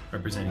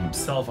 representing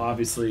himself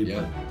obviously,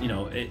 yeah. But you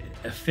know,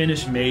 a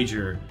Finnish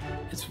major,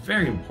 it's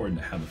very important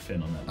to have a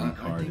Finn on that lead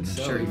card. I think and I'm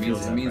so. sure It he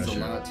means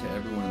pressure. a lot to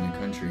everyone in the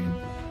country. And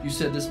you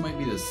said this might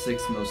be the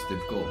 6th most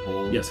difficult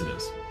hole. Yes, it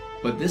is.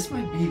 But this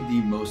might be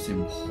the most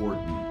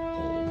important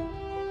hole,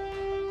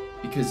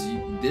 because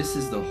this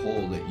is the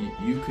hole that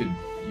you could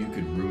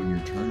ruin your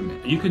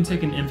tournament. You can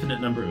take an infinite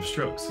number of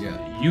strokes.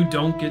 Yeah. You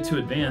don't get to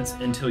advance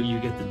until you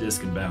get the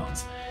disc and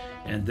bounds.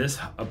 And this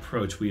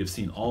approach we have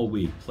seen all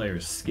week,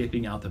 players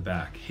skipping out the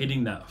back,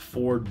 hitting that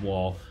forward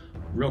wall.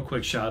 Real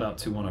quick shout out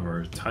to one of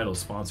our title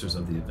sponsors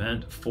of the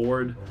event,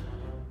 Ford.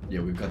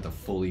 Yeah, we've got the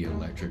fully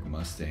electric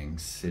Mustang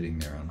sitting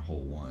there on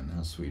hole 1.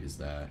 How sweet is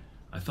that?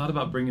 I thought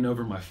about bringing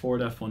over my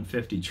Ford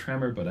F-150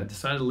 Tremor, but I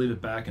decided to leave it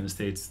back in the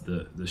States.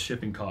 The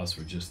shipping costs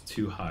were just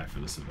too high for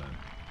this event.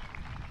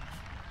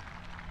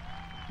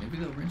 Maybe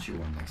they'll rent you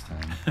one next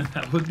time.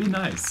 That would be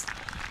nice.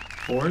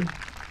 Ford,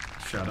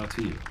 shout out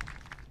to you.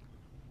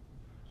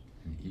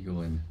 An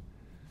eagle in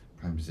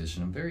prime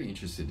position. I'm very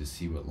interested to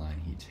see what line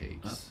he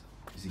takes.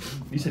 Is he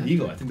going You said left?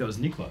 eagle. I think that was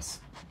Niklas.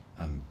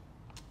 What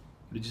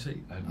Did you say?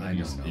 I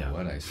don't know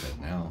what I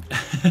said now.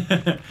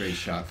 Great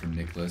shot from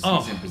Niklas.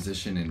 Oh. He's in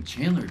position, and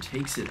Chandler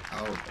takes it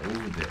out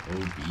over the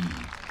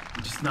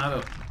OB. Just not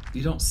a.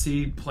 You don't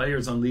see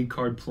players on lead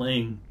card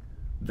playing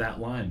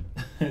that line.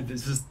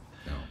 This is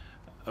No.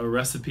 a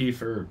recipe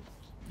for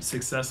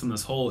success in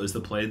this hole is to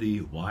play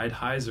the wide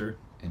hyzer.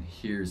 And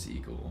here's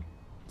Eagle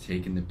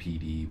taking the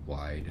PD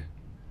wide,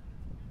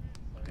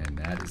 and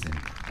that is in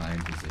prime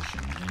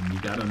position. And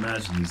you got to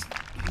imagine he's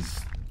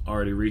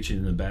already reaching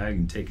in the bag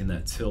and taking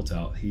that tilt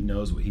out. He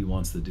knows what he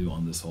wants to do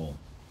on this hole.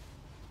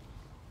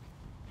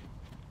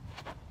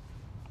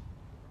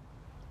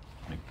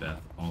 McBeth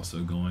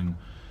also going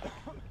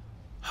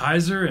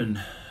hyzer, and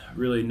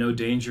really no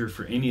danger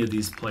for any of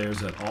these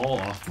players at all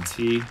off the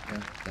tee.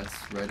 Yeah, that's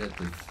right at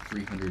the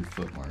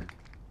 300-foot mark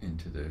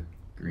into the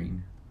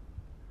green.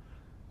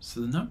 So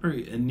the number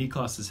in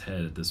Niklas's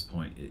head at this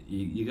point,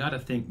 you got to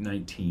think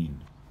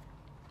 19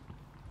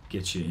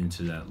 gets you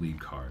into that lead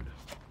card.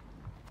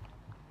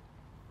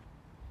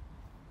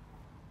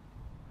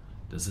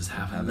 Does this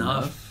have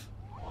enough?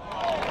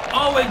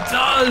 Oh, it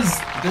does!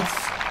 Did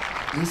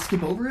they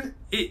skip over it?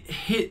 It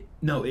hit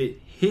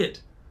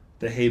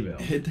the hay bale.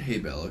 It hit the hay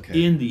bale,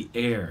 okay. In the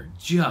air,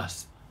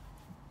 just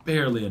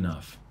barely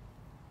enough.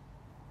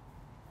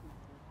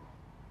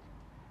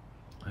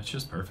 That's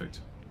just perfect.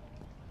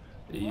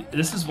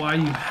 This is why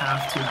you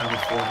have to have a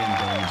forehand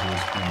going to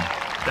this point.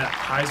 That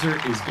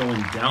hyzer is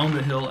going down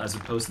the hill as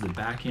opposed to the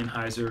backhand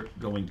hyzer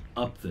going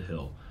up the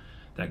hill.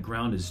 That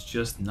ground is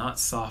just not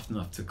soft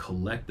enough to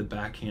collect the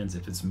backhands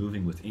if it's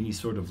moving with any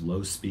sort of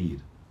low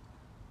speed.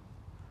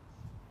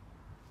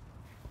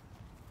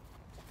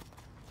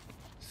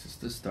 This is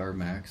the Star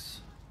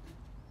Max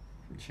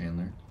for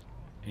Chandler.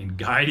 And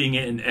guiding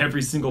it in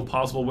every single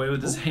possible way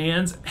with his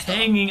hands,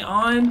 hanging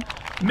on,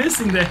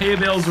 missing the hay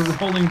bales,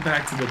 rolling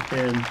back to the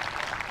pin.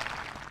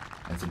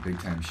 That's a big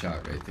time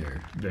shot right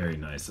there. Very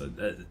nice.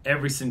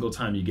 Every single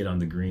time you get on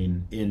the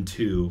green in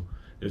 2,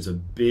 there's a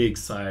big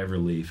sigh of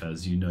relief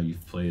as you know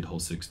you've played hole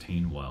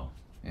 16 well.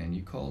 And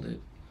you called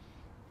it.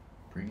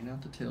 Bringing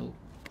out the tilt.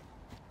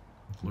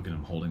 Look at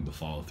him holding the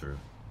follow through.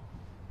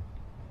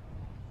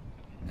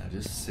 Now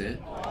just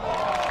sit.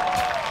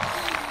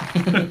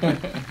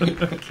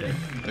 Okay.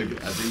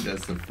 I think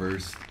that's the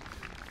first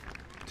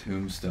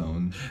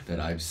tombstone that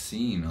I've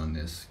seen on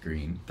this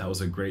green. That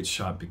was a great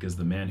shot because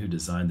the man who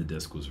designed the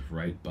disc was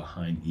right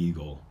behind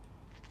Eagle.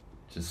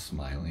 Just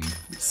smiling.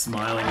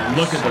 Smiling, and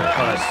look at the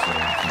putt.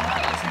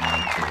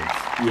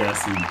 10,000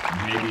 Yes,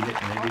 maybe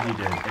he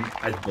did. And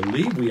I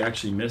believe we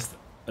actually missed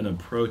an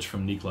approach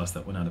from Niklas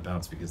that went out of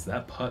bounds because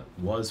that putt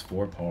was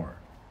for par.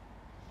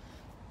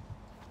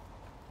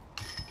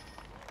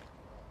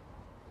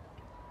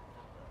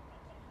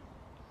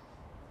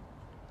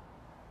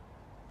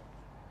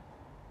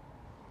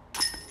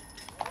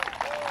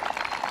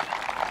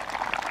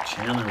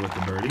 Chandler with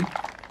the birdie.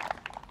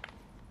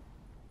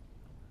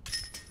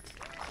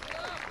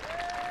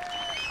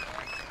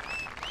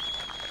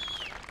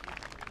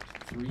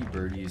 Three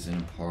birdies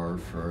and a par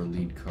for our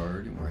lead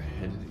card, and we're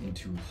headed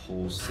into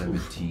hole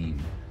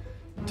 17.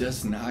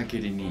 Does not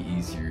get any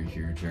easier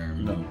here, Jerm.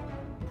 No.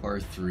 Par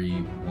 3,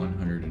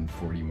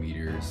 140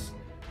 meters.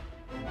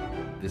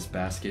 This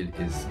basket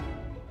is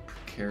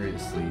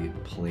precariously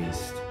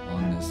placed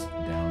on this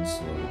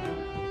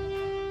downslope.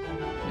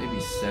 maybe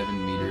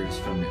 7 meters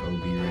from the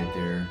OB right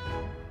there.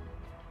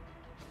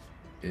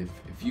 If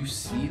you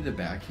see the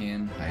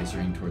backhand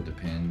hyzering toward the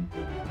pin,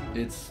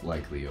 it's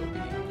likely OB.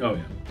 Oh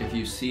yeah. If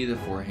you see the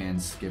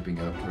forehand skipping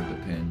up toward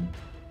the pin,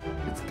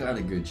 it's got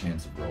a good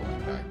chance of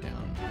rolling back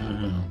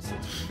down. So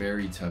it's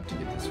very tough to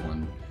get this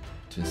one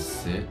to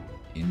sit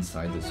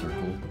inside the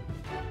circle.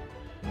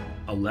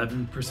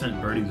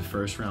 11% birdie the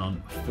first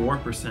round,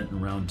 4%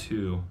 in round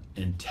 2,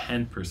 and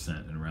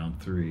 10% in round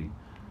 3.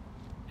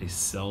 A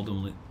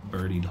seldom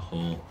birdied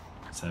hole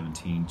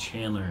 17.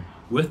 Chandler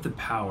with the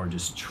power,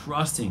 just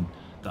trusting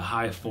the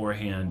high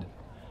forehand.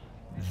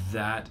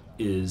 That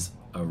is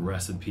a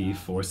recipe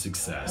for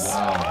success.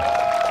 Wow,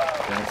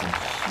 that's a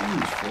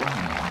huge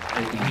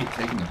forehand.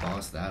 Taking the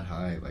boss that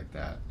high like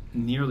that.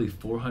 Nearly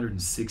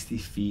 460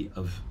 feet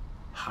of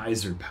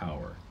hyzer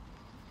power.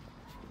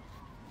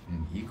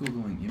 And Eagle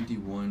going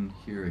MD1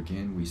 here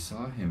again. We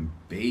saw him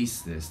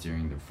base this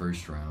during the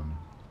first round.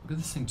 Look at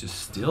this thing just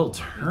still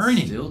turning.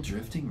 It's still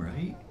drifting,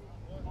 right?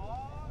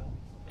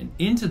 And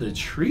into the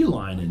tree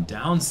line and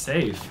down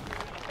safe.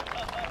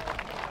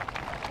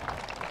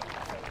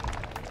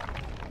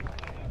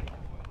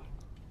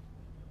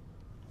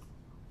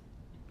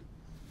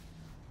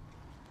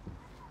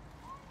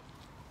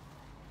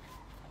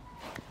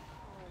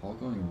 Paul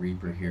going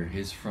Reaper here.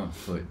 His front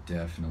foot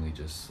definitely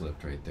just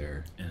slipped right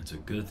there. And it's a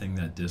good thing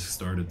that disc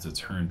started to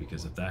turn,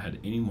 because if that had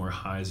any more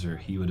hyzer,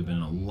 he would have been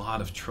in a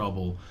lot of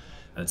trouble.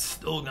 That's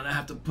still gonna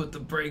have to put the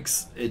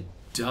brakes. It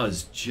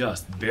does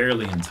just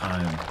barely in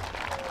time.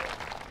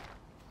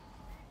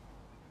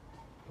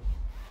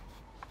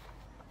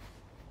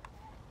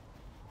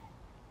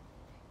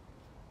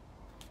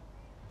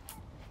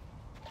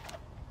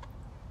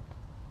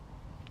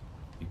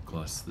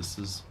 Niklas, this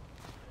is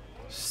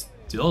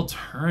still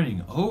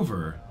turning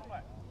over.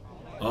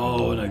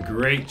 Oh, and a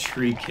great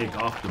tree kick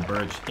off the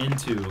birch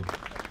into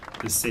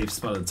the safe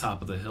spot at the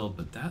top of the hill.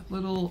 But that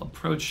little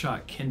approach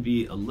shot can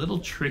be a little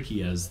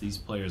tricky, as these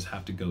players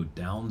have to go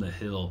down the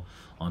hill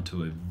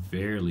onto a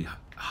very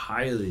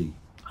highly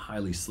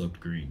sloped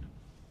green.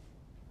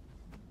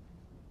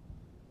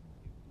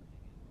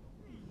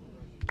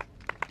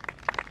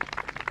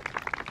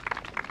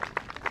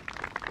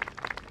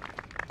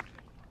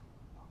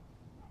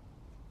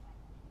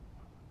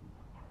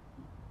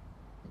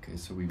 Okay,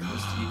 so we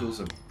missed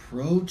Eagle's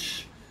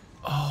approach.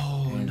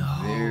 Oh, and no.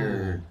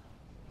 There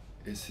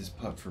is his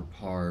putt for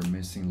par,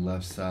 missing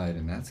left side,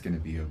 and that's going to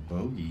be a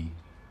bogey.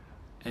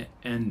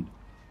 And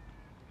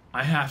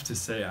I have to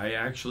say, I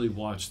actually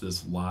watched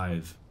this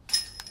live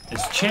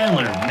as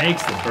Chandler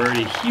makes the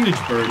birdie, huge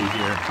birdie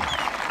here.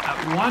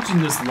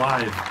 Watching this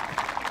live,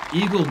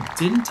 Eagle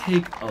didn't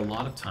take a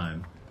lot of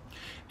time,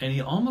 and he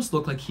almost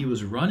looked like he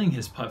was running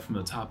his putt from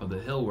the top of the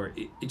hill, where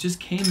it just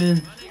came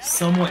in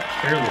somewhat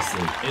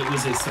carelessly. It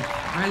was a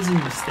surprising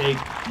mistake,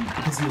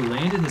 because he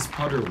landed his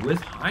putter with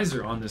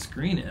hyzer on this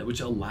green, which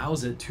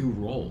allows it to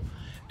roll.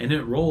 And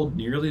it rolled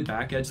nearly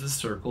back edge of the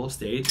circle,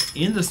 stayed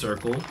in the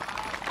circle,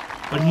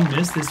 but he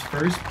missed his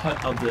first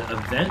putt of the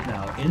event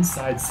now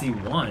inside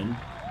C1,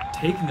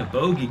 taking a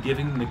bogey,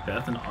 giving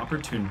McBeth an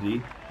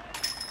opportunity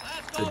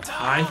to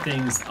tie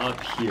things up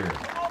here.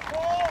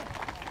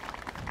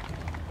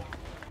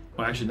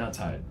 Well, actually not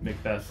tied.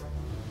 McBeth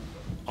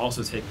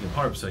also taking a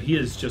par, so he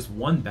is just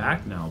one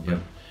back now. But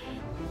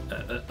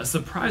a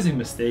surprising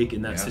mistake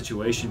in that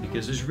situation,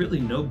 because there's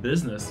really no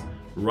business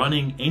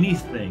running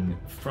anything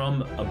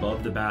from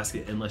above the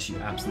basket unless you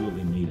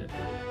absolutely need it.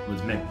 It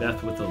was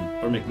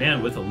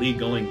McMahon with a lead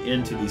going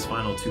into these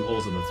final 2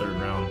 holes of the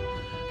 3rd round.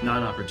 Not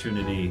an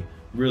opportunity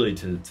really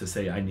to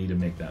say I need to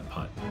make that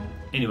putt.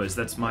 Anyways,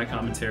 that's my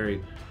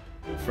commentary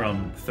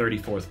from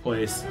 34th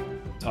place,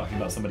 talking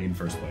about somebody in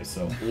 1st place.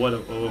 So what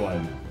do I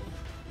do?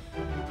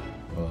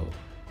 Well,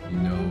 you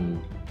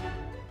know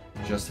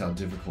just how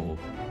difficult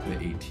the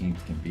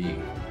 18th can be.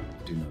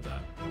 I do know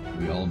that.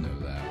 We all know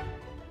that.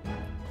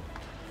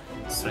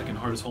 2nd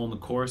hardest hole in the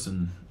course,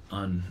 and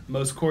on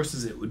most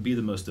courses it would be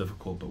the most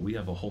difficult, but we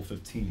have a hole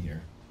 15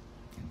 here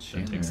that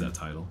takes that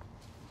title.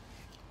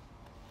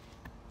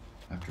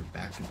 After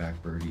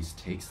back-to-back birdies,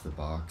 takes the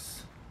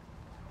box.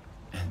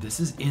 And this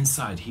is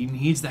inside. He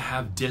needs to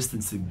have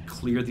distance to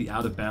clear the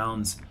out of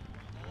bounds.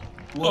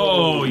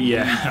 Whoa, oh,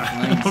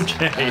 yeah.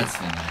 Okay. That's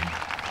in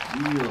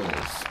a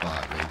real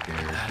spot right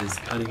there. That is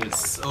cutting it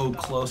so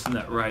close on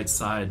that right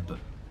side, but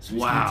so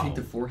he's wow. Gonna take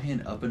the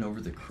forehand up and over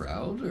the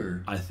crowd,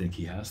 or? I think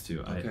he has to.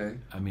 Okay.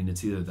 I mean,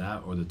 it's either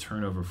that or the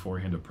turnover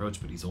forehand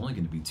approach, but he's only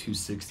going to be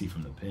 260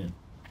 from the pin.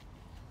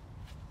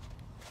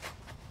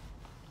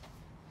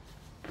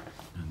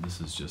 And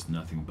this is just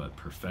nothing but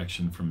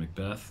perfection from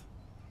McBeth.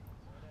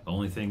 The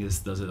only thing is,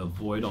 does it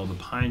avoid all the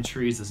pine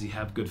trees? Does he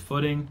have good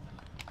footing?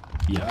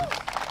 Yeah,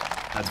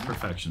 that's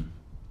perfection.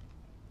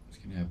 He's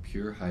going to have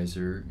pure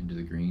hyzer into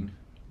the green.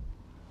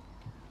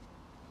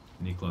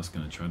 Niklas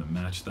going to try to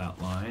match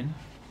that line.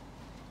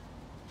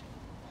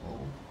 Oh,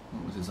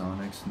 what was his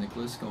onyx?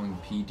 Niklas going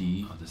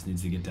PD. Oh, this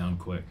needs to get down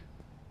quick.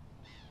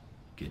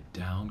 Get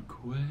down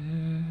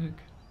quick.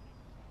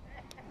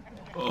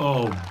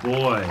 Oh,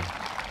 boy.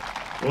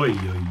 Oy,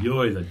 oy,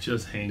 oy, that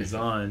just hangs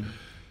on.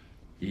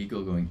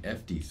 Eagle going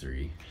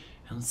FD3.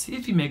 And let's see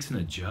if he makes an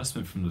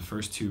adjustment from the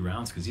first 2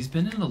 rounds, because he's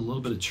been in a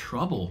little bit of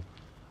trouble.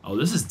 Oh,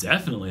 this is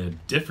definitely a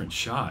different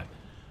shot.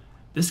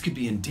 This could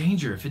be in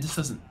danger if it just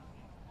doesn't...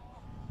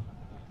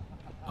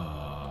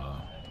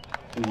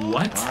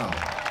 What? Wow.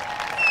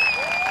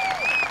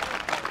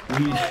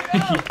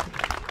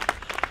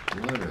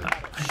 What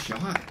a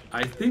shot.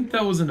 I think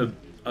that was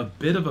a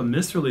bit of a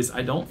misrelease.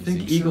 I don't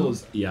think Eagle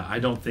is... Yeah, I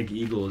don't think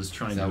Eagle is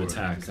trying to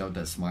attack. Is that what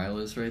that smile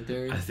is right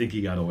there? I think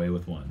he got away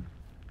with one.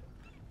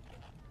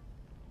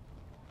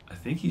 I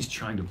think he's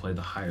trying to play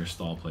the higher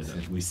stall play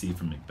that we see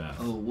from McBeth.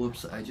 Oh,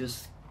 whoops. I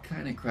just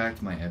kind of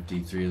cracked my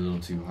FD3 a little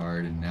too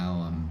hard, and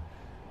now I'm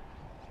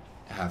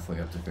halfway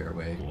up the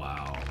fairway.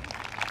 Wow.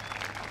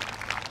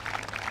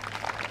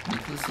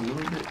 Niklas a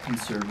little bit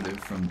conservative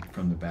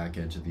from the back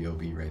edge of the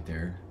OB right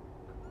there.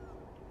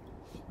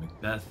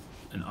 McBeth,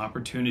 an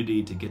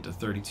opportunity to get to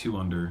 32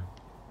 under.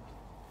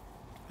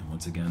 And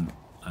once again,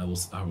 I will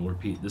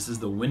repeat, this is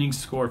the winning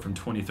score from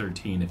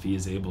 2013 if he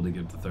is able to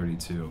get to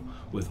 32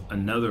 with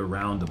another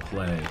round to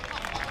play.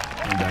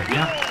 And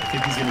yeah, I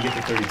think he's going to get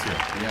to 32.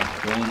 Yeah,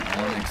 going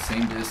on the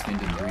same disc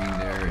into the green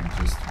there and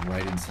just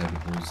right inside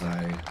the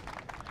bullseye.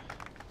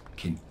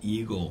 Can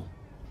Eagle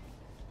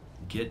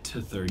get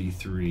to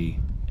 33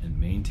 and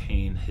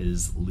maintain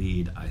his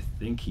lead? I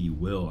think he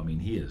will. I mean,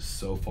 he is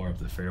so far up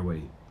the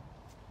fairway.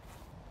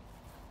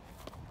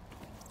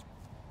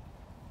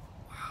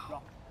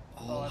 Wow.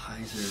 All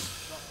hyzer.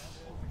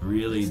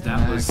 Really,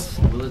 that was...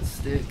 Will it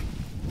stick?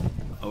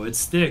 Oh, it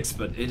sticks,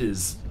 but it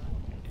is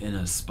in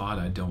a spot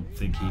I don't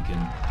think he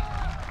can...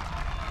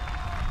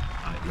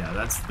 yeah,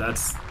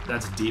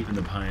 that's deep in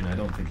the pine. I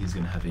don't think he's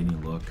going to have any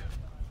look.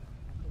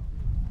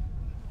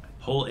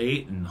 Hole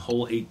 8 and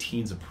hole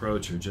 18's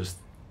approach are just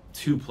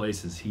 2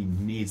 places he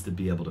needs to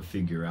be able to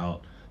figure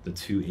out the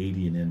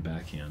 280 and in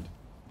backhand.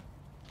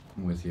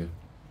 I'm with you.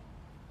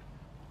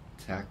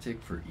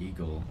 Tactic for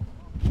Eagle.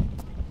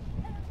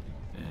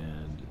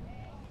 And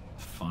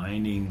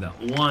finding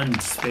that one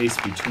space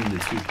between the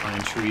 2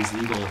 pine trees.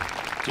 Eagle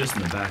just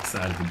in the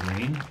backside of the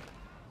green.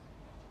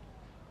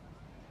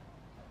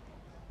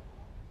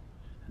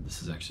 And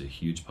this is actually a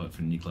huge putt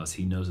for Niklas.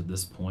 He knows at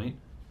this point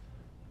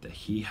that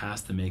he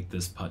has to make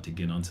this putt to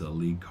get onto the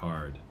league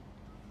card.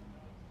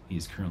 He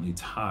is currently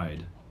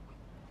tied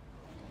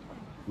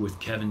with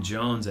Kevin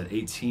Jones at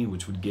 18,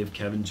 which would give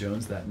Kevin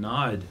Jones that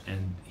nod,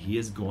 and he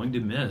is going to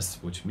miss,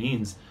 which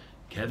means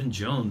Kevin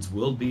Jones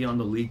will be on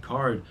the league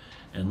card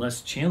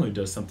unless Chandler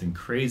does something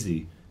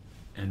crazy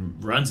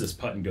and runs this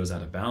putt and goes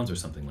out of bounds or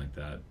something like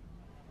that.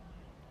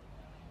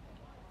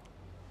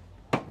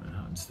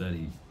 Instead,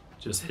 he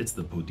just hits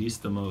the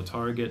Podistamo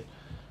target.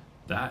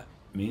 That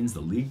means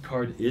the league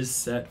card is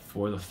set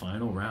for the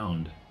final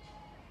round.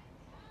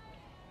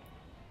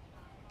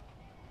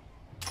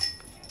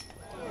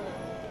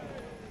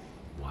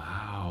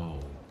 Wow.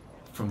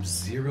 From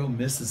 0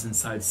 misses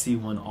inside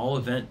C1 all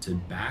event to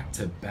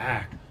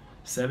back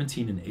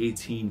 17 and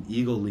 18,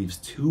 Eagle leaves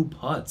 2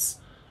 putts.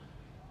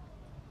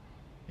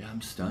 Yeah,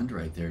 I'm stunned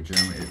right there,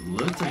 Jeremy. It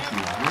looked like he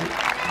hit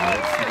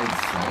right side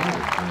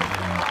solid, but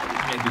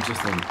maybe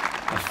just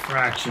a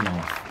fraction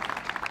off.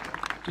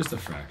 Just a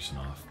fraction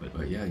off,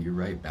 but yeah, you're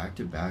right. Back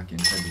to back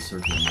inside the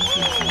circle of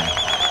misses, and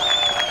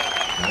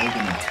they're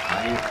gonna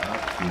tie it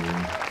up here,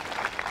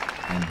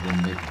 and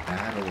the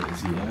battle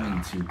is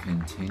going to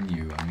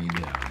continue. I mean,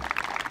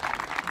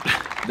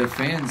 the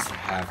fans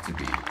have to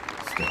be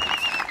stoked.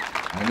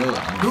 I know.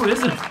 Who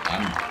isn't?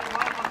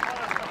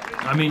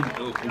 I mean,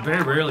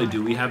 very rarely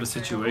do we have a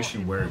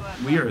situation where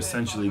we are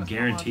essentially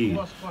guaranteed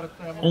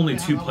only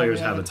 2 players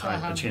have a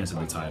chance at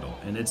the title.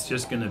 And it's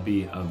just going to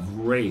be a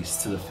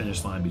race to the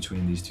finish line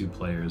between these 2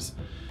 players.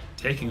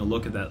 Taking a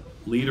look at that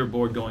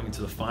leaderboard going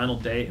into the final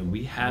day, and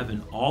we have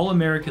an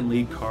All-American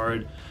League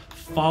card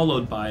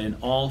followed by an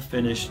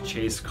all-finished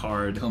chase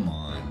card. Come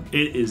on.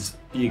 It is,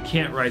 you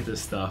can't write this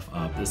stuff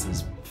up. This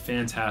is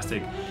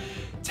fantastic.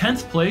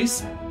 10th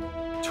place,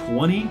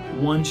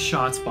 21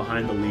 shots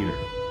behind the leader.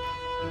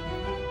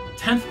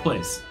 10th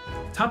place.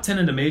 Top 10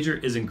 in a major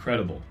is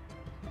incredible.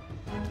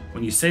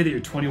 When you say that you're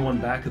 21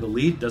 back of the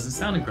lead, doesn't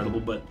sound incredible,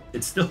 but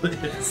it still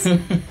is.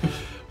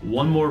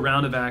 One more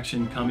round of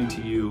action coming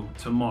to you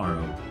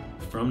tomorrow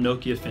from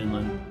Nokia,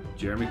 Finland.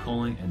 Jeremy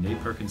Colling and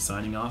Nate Perkins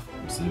signing off.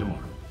 We'll see you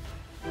tomorrow.